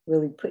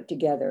really put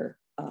together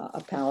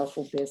a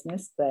powerful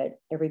business, but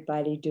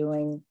everybody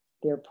doing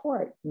their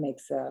part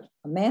makes a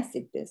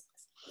massive business.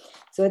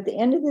 So at the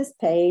end of this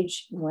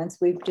page, once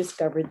we've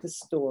discovered the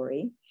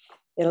story,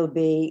 it'll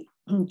be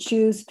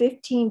choose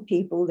 15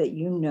 people that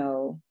you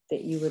know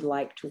that you would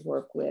like to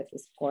work with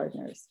as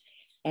partners.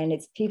 And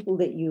it's people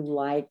that you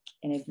like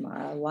and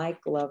admire, like,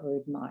 love, or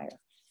admire.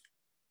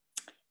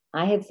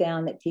 I have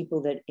found that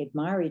people that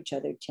admire each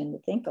other tend to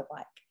think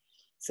alike.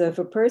 So if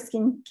a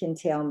person can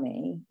tell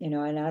me,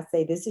 and I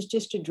say, this is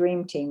just a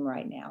dream team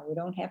right now. We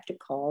don't have to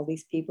call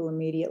these people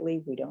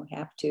immediately. We don't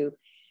have to,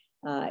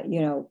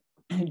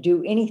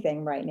 do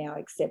anything right now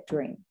except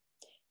dream.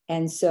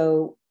 And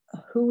so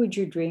who would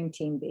your dream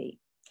team be?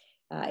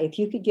 If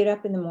you could get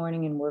up in the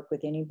morning and work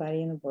with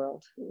anybody in the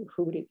world,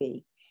 who would it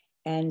be?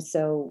 And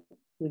so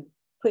we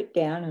put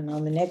down, and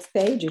on the next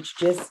page, it's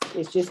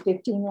just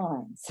 15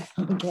 lines,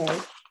 okay?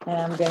 And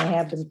I'm going to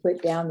have them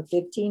put down the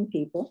 15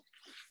 people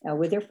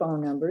with their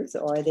phone numbers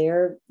or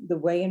the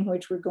way in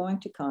which we're going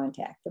to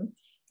contact them.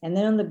 And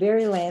then on the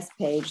very last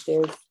page,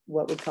 there's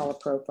what we call a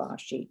profile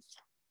sheet.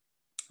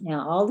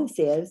 Now, all this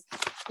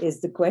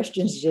is the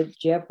questions that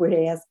Jeff would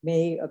ask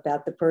me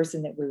about the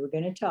person that we were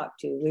going to talk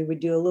to. We would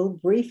do a little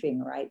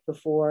briefing right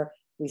before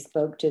we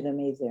spoke to them,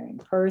 either in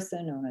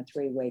person, on a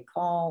three-way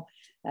call.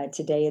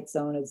 Today, it's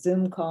on a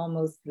Zoom call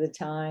most of the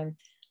time.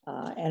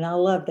 And I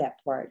love that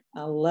part.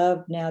 I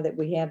love now that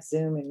we have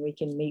Zoom and we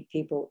can meet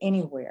people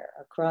anywhere,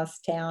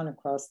 across town,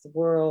 across the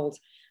world,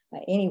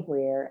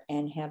 anywhere,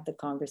 and have the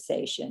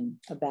conversation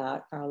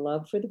about our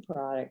love for the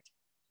product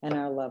and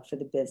our love for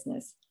the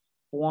business,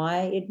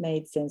 why it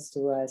made sense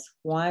to us,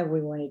 why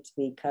we wanted to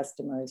be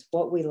customers,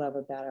 what we love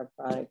about our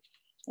product,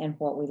 and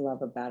what we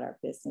love about our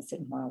business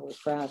and why we're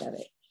proud of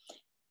it.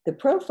 The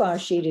profile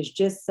sheet is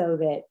just so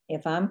that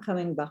if I'm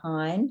coming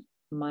behind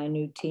my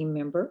new team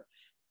member,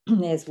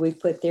 as we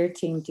put their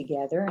team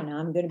together, and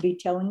I'm going to be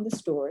telling the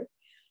story.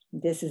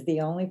 This is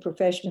the only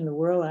profession in the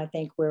world, I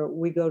think, where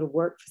we go to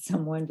work for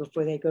someone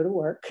before they go to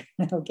work,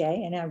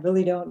 okay? And I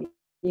really don't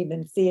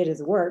even see it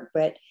as work,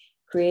 but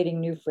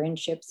creating new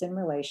friendships and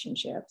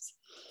relationships.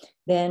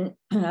 Then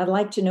I'd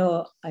like to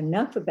know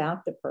enough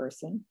about the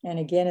person. And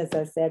again, as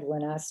I said,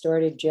 when I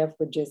started, Jeff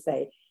would just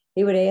say,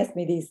 he would ask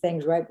me these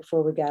things right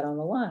before we got on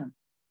the line.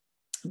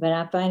 But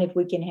I find if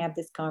we can have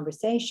this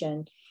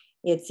conversation,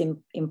 it's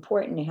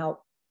important to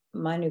help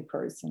my new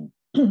person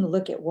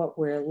look at what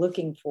we're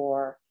looking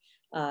for,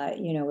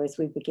 as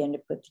we begin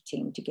to put the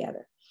team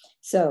together.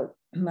 So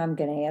I'm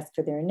going to ask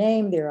for their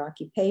name, their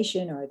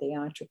occupation. Are they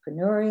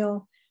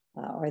entrepreneurial?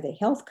 Are they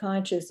health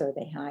conscious? Are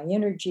they high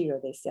energy? Are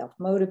they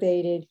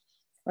self-motivated?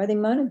 Are they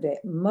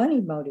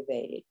money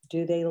motivated?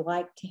 Do they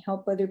like to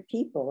help other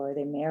people? Are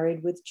they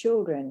married with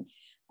children?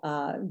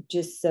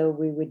 Just so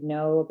we would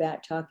know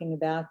about talking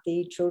about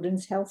the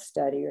children's health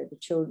study or the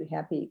children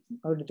happy,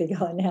 or do they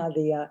call it now,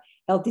 the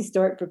Healthy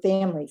Start for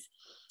Families,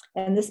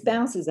 and the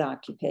spouse's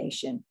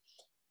occupation.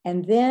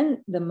 And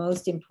then the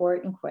most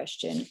important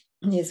question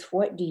is,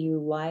 what do you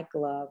like,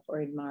 love,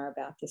 or admire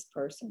about this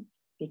person?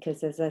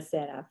 Because as I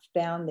said, I've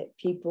found that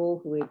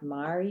people who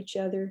admire each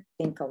other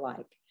think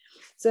alike.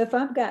 So if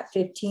I've got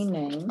 15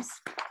 names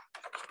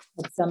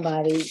of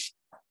somebody,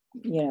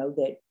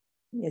 that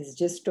is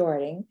just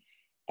starting,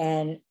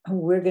 and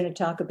we're going to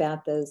talk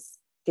about those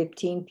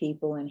 15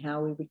 people and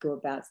how we would go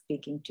about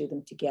speaking to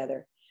them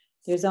together,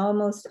 there's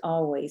almost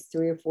always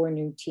 3 or 4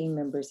 new team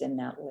members in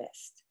that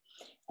list.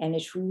 And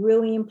it's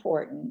really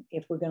important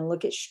if we're going to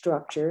look at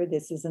structure.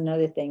 This is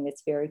another thing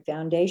that's very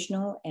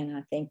foundational, and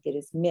I think that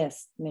is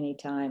missed many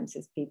times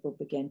as people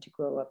begin to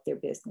grow up their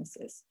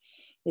businesses,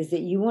 is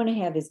that you want to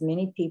have as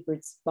many people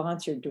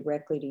sponsored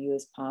directly to you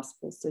as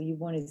possible. So you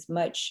want as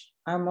much,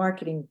 our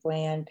marketing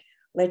plan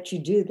let you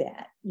do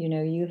that.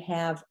 You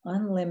have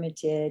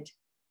unlimited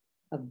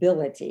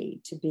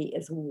ability to be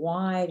as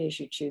wide as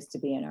you choose to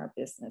be in our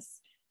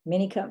business.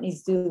 Many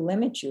companies do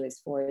limit you as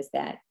far as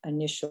that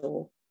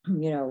initial,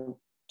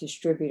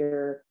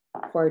 distributor,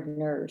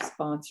 partner,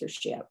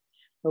 sponsorship,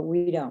 but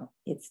we don't.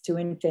 It's to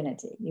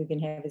infinity. You can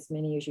have as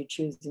many as you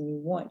choose, and you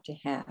want to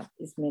have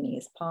as many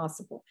as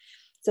possible.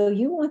 So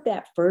you want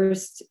that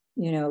first,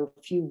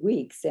 few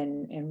weeks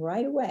and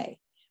right away,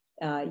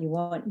 you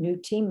want new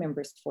team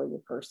members for your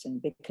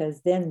person, because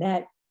then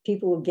that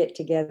people will get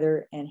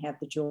together and have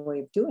the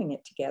joy of doing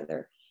it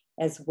together,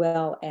 as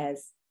well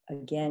as,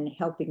 again,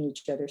 helping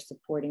each other,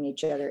 supporting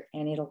each other,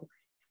 and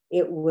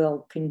it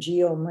will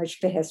congeal much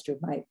faster,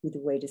 might be the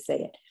way to say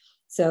it.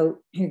 So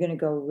you're going to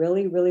go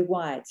really, really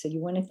wide. So you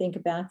want to think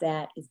about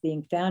that as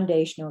being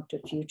foundational to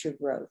future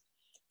growth.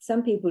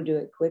 Some people do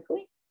it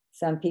quickly.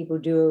 Some people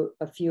do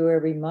a few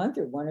every month,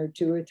 or 1 or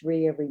 2 or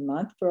 3 every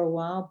month for a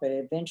while, but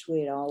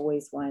eventually it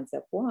always winds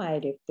up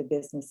wide if the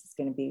business is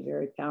going to be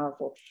very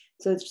powerful.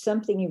 So it's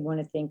something you want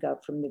to think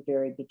of from the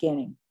very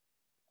beginning.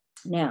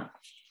 Now,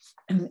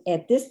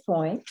 at this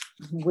point,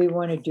 we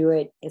want to do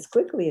it as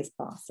quickly as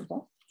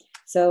possible.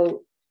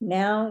 So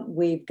now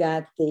we've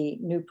got the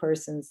new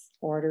person's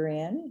order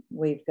in,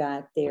 we've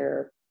got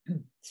their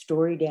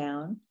story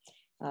down,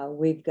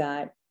 we've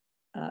got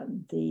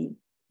the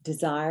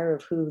desire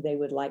of who they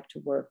would like to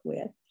work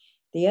with.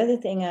 The other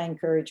thing I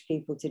encourage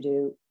people to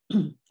do,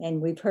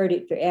 and we've heard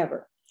it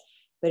forever,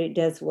 but it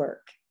does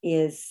work,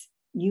 is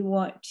you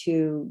want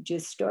to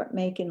just start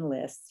making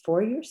lists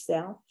for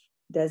yourself.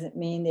 Doesn't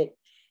mean that,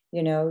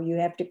 you know, you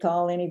have to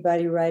call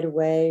anybody right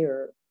away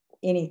or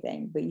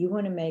anything, but you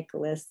want to make a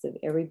list of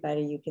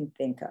everybody you can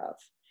think of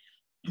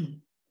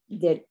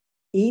that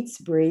eats,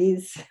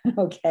 breathes,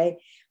 okay,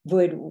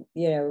 would,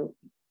 you know,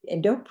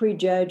 and don't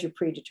prejudge or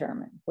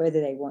predetermine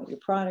whether they want your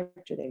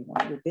product or they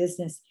want your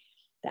business.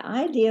 The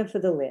idea for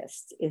the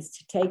list is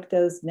to take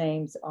those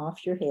names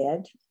off your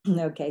head,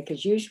 okay,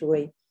 because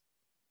usually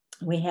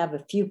we have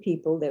a few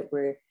people that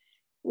we're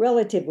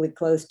relatively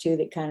close to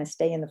that kind of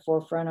stay in the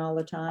forefront all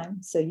the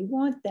time. So you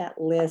want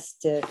that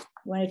list to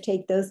want to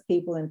take those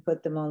people and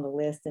put them on the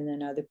list, and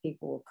then other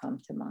people will come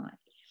to mind.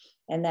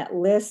 And that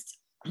list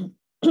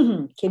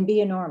can be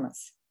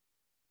enormous.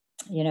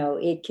 You know,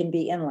 it can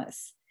be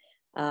endless,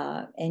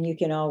 and you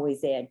can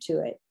always add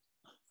to it.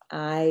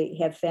 I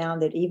have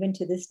found that even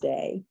to this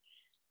day,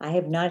 I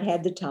have not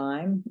had the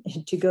time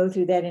to go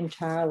through that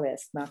entire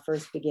list, my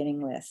first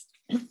beginning list.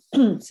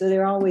 So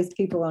there are always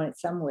people on it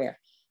somewhere.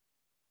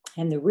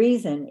 And the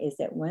reason is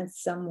that once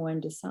someone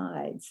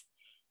decides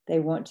they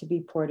want to be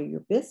part of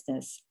your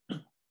business,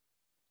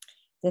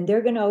 then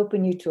they're going to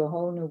open you to a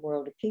whole new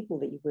world of people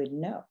that you wouldn't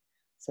know.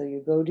 So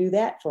you go do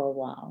that for a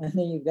while, and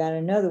then you've got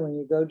another one,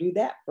 you go do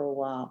that for a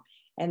while,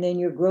 and then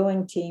you're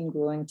growing team,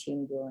 growing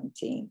team, growing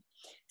team.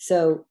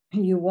 So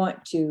you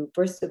want to,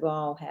 first of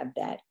all, have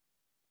that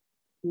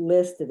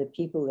list of the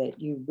people that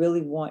you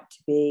really want to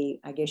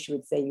be, I guess you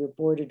would say, your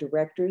board of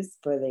directors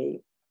for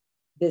the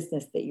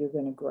business that you're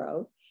going to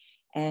grow.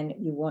 And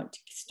you want to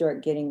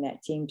start getting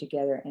that team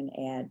together and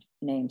add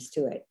names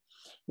to it.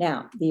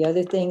 Now, the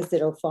other things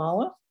that'll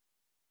follow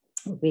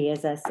will be,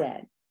 as I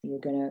said, you're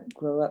going to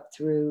grow up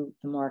through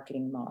the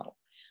marketing model.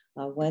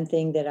 One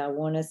thing that I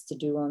want us to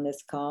do on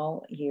this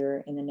call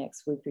here in the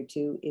next week or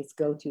two is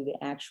go through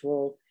the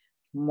actual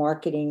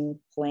marketing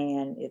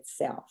plan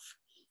itself,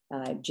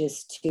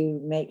 just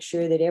to make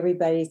sure that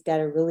everybody's got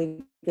a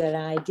really good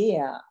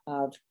idea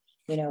of,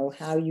 you know,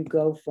 how you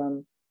go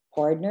from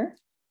partner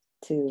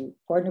to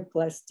partner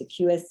plus to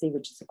QSC,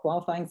 which is a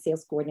qualifying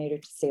sales coordinator,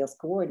 to sales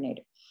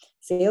coordinator.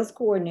 Sales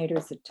coordinator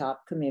is a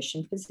top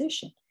commission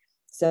position.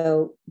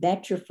 So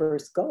that's your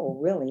first goal,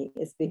 really,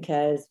 is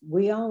because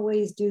we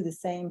always do the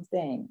same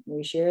thing.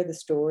 We share the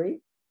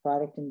story,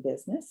 product and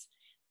business.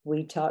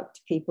 We talk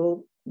to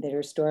people that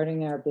are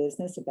starting our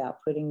business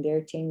about putting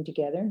their team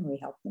together, and we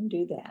help them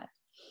do that.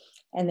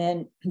 And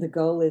then the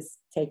goal is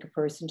take a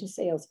person to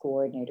sales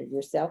coordinator,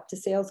 yourself to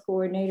sales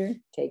coordinator,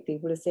 take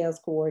people to sales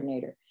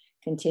coordinator.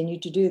 Continue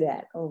to do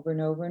that over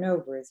and over and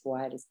over as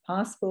wide as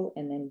possible,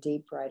 and then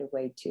deep right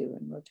away too.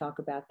 And we'll talk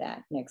about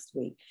that next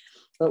week.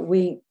 But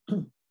we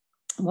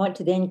want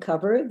to then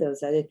cover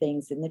those other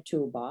things in the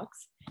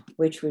toolbox,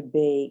 which would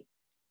be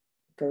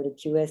go to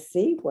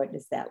QSC. What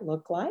does that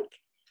look like?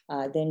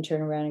 Then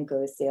turn around and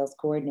go to sales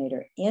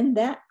coordinator. In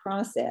that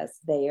process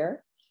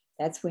there,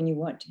 that's when you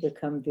want to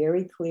become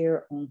very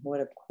clear on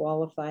what a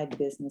qualified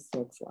business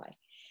looks like.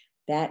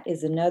 That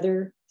is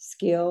another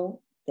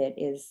skill that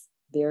is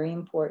very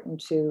important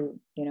to,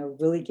 you know,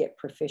 really get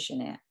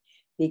proficient at,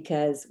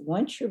 because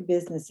once your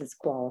business is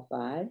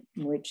qualified,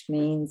 which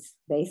means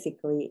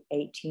basically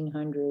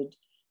 $1,800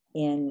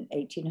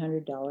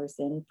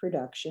 in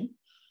production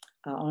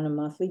on a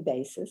monthly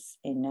basis,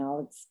 and now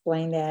I'll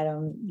explain that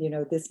on, you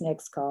know, this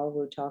next call.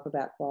 We'll talk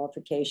about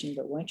qualification.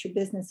 But once your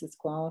business is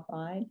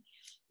qualified,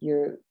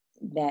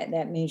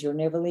 that means you'll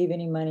never leave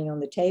any money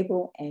on the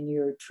table, and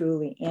you're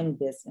truly in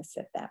business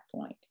at that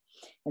point.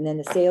 And then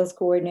the sales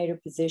coordinator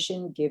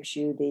position gives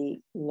you the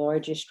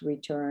largest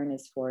return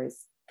as far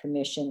as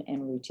commission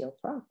and retail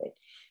profit.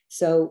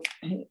 So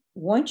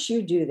once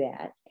you do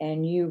that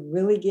and you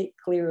really get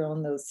clear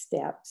on those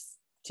steps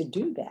to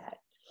do that,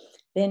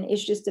 then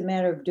it's just a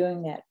matter of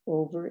doing that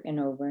over and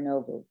over and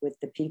over with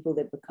the people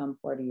that become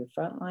part of your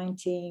frontline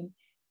team,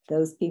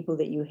 those people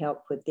that you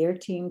help put their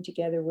team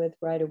together with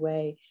right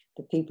away,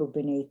 the people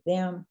beneath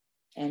them.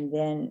 And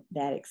then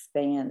that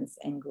expands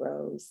and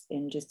grows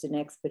in just an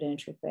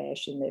exponential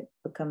fashion that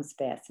becomes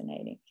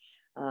fascinating.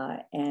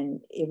 And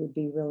it would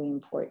be really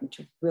important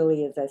to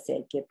really, as I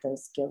said, get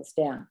those skills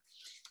down.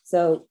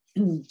 So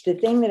the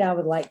thing that I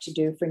would like to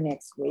do for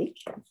next week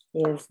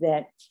is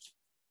that,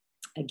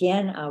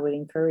 again, I would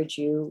encourage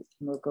you,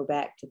 and we'll go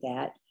back to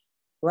that,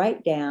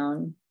 write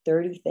down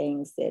 30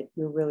 things that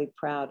you're really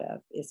proud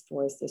of as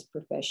far as this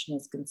profession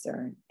is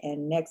concerned.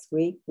 And next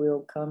week,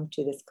 we'll come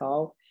to this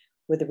call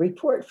with a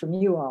report from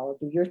you all.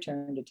 It'll be your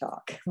turn to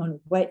talk on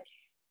what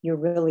you're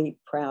really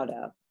proud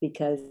of,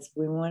 because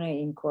we want to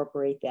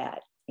incorporate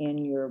that in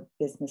your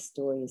business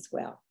story as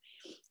well.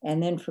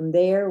 And then from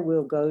there,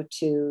 we'll go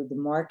to the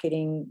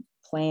marketing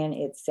plan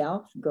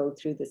itself, go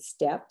through the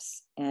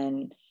steps,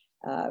 and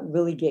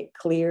really get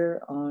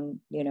clear on,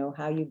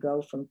 how you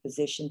go from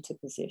position to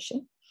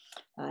position.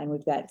 And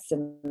we've got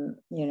some,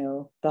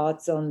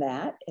 thoughts on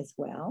that as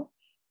well.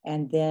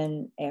 And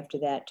then after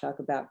that, talk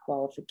about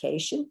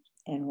qualification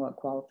and what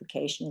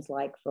qualification is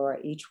like for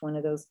each one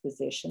of those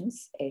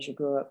positions as you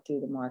grow up through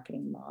the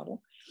marketing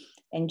model.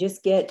 And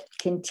just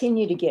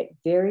continue to get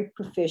very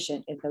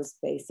proficient in those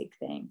basic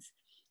things.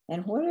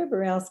 And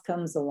whatever else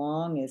comes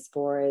along as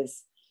far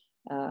as,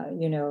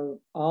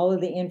 all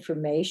of the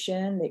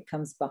information that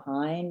comes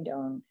behind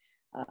on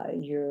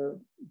your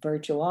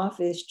virtual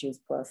office, Juice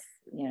Plus,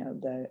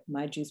 the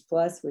My Juice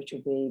Plus, which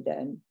will be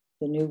the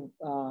new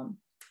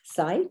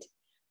site.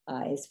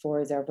 As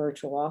far as our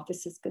virtual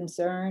office is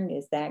concerned,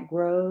 as that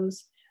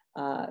grows,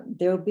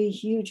 there'll be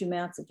huge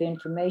amounts of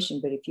information.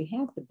 But if you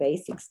have the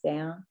basics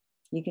down,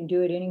 you can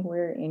do it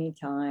anywhere,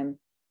 anytime,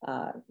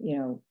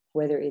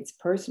 whether it's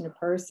person to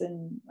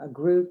person, a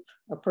group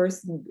of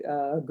persons,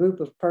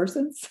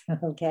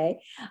 okay,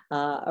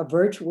 a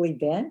virtual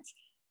event,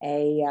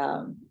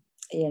 an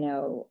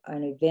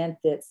event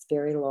that's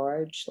very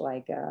large,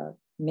 like a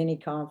mini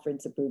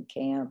conference, a boot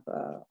camp,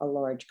 a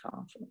large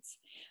conference.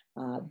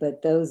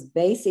 But those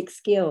basic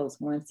skills,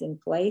 once in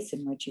place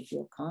and once you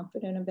feel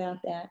confident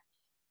about that,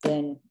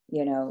 then,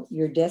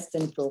 you're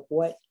destined for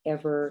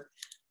whatever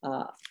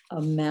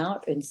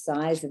amount and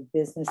size of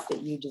business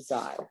that you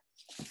desire.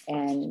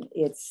 And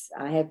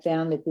I have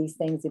found that these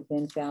things have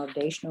been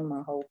foundational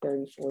my whole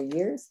 34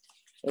 years.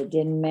 It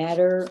didn't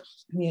matter,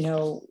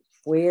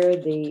 where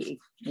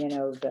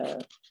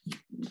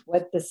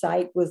what the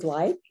site was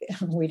like.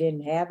 We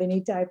didn't have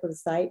any type of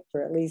site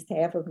for at least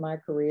half of my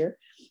career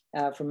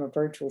from a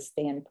virtual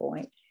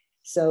standpoint.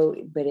 So,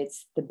 but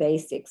it's the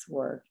basics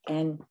work.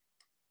 And,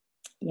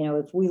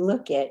 if we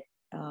look at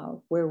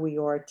where we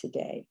are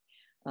today,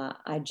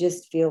 I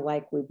just feel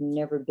like we've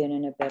never been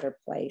in a better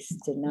place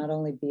to not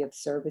only be of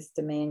service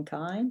to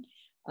mankind,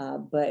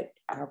 but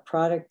our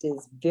product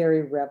is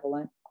very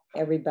relevant.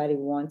 Everybody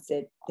wants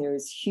it.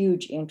 There's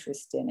huge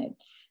interest in it.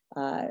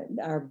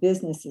 Our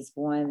business is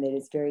one that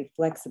is very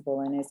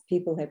flexible. And as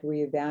people have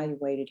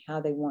reevaluated how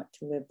they want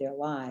to live their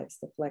lives,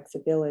 the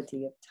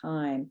flexibility of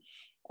time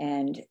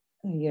and,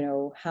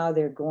 how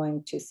they're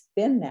going to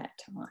spend that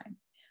time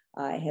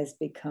has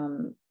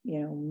become,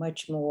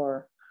 much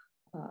more,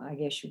 I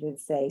guess you would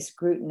say,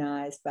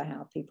 scrutinized by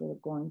how people are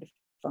going to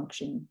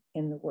function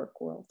in the work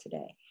world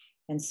today.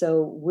 And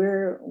so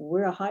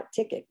we're a hot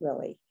ticket,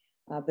 really,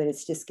 but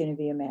it's just going to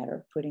be a matter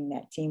of putting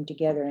that team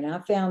together. And I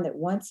found that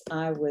once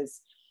I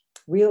was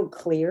real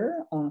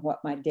clear on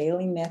what my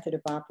daily method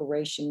of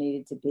operation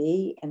needed to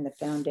be and the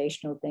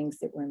foundational things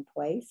that were in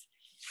place,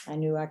 I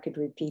knew I could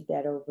repeat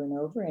that over and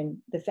over. And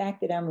the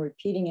fact that I'm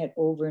repeating it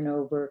over and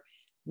over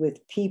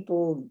with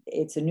people,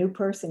 it's a new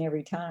person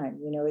every time,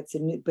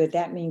 but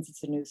that means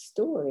it's a new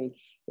story.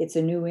 It's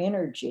a new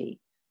energy.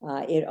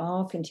 It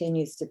all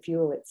continues to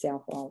fuel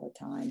itself all the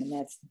time. And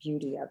that's the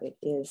beauty of it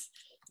is,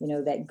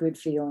 that good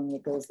feeling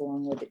that goes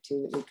along with it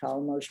too, that we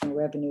call emotional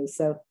revenue.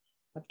 So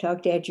I've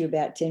talked at you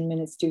about 10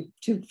 minutes too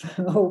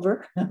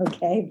over,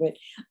 okay? But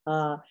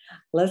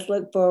let's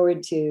look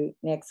forward to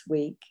next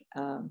week,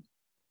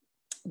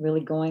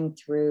 really going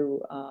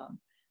through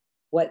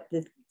what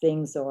the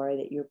things are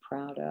that you're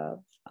proud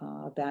of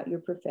about your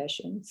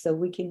profession. So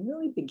we can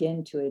really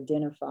begin to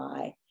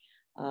identify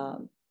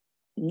not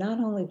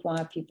only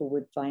why people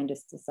would find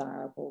us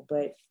desirable,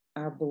 but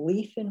our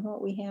belief in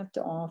what we have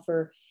to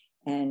offer.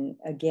 And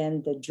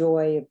again, the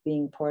joy of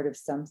being part of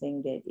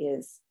something that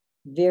is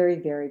very,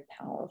 very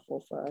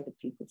powerful for other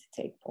people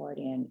to take part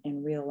in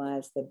and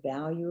realize the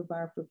value of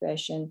our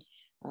profession,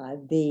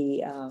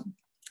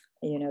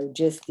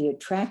 just the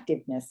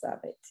attractiveness of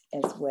it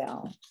as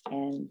well,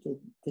 and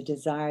the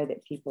desire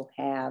that people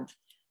have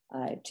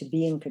to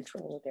be in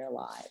control of their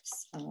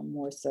lives,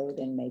 more so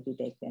than maybe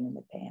they've been in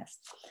the past.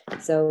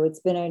 So it's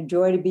been a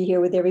joy to be here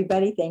with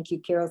everybody. Thank you,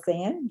 Carol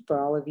Sand, for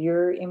all of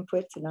your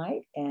input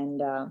tonight.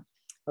 And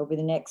over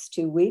the next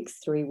 2 weeks,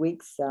 3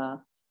 weeks,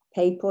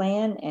 pay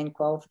plan and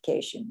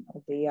qualification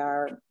will be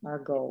our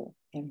goal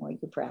and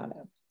what you're proud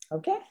of.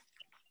 Okay.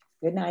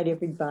 Good night,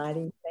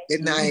 everybody.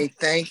 Good night.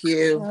 Thank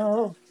you.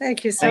 Oh,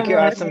 thank you so much. Thank you,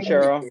 awesome,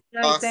 Cheryl.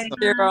 Awesome.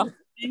 Cheryl.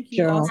 Thank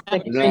you. Cheryl.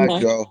 Awesome. Good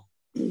night, Joe.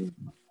 Good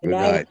Good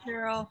night. night.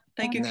 Cheryl.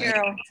 Thank you, Good night.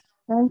 Carol.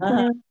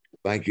 Uh-huh.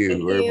 Thank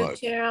you very much.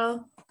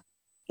 Cheryl.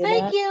 Good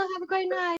Thank night. you. Have a great night.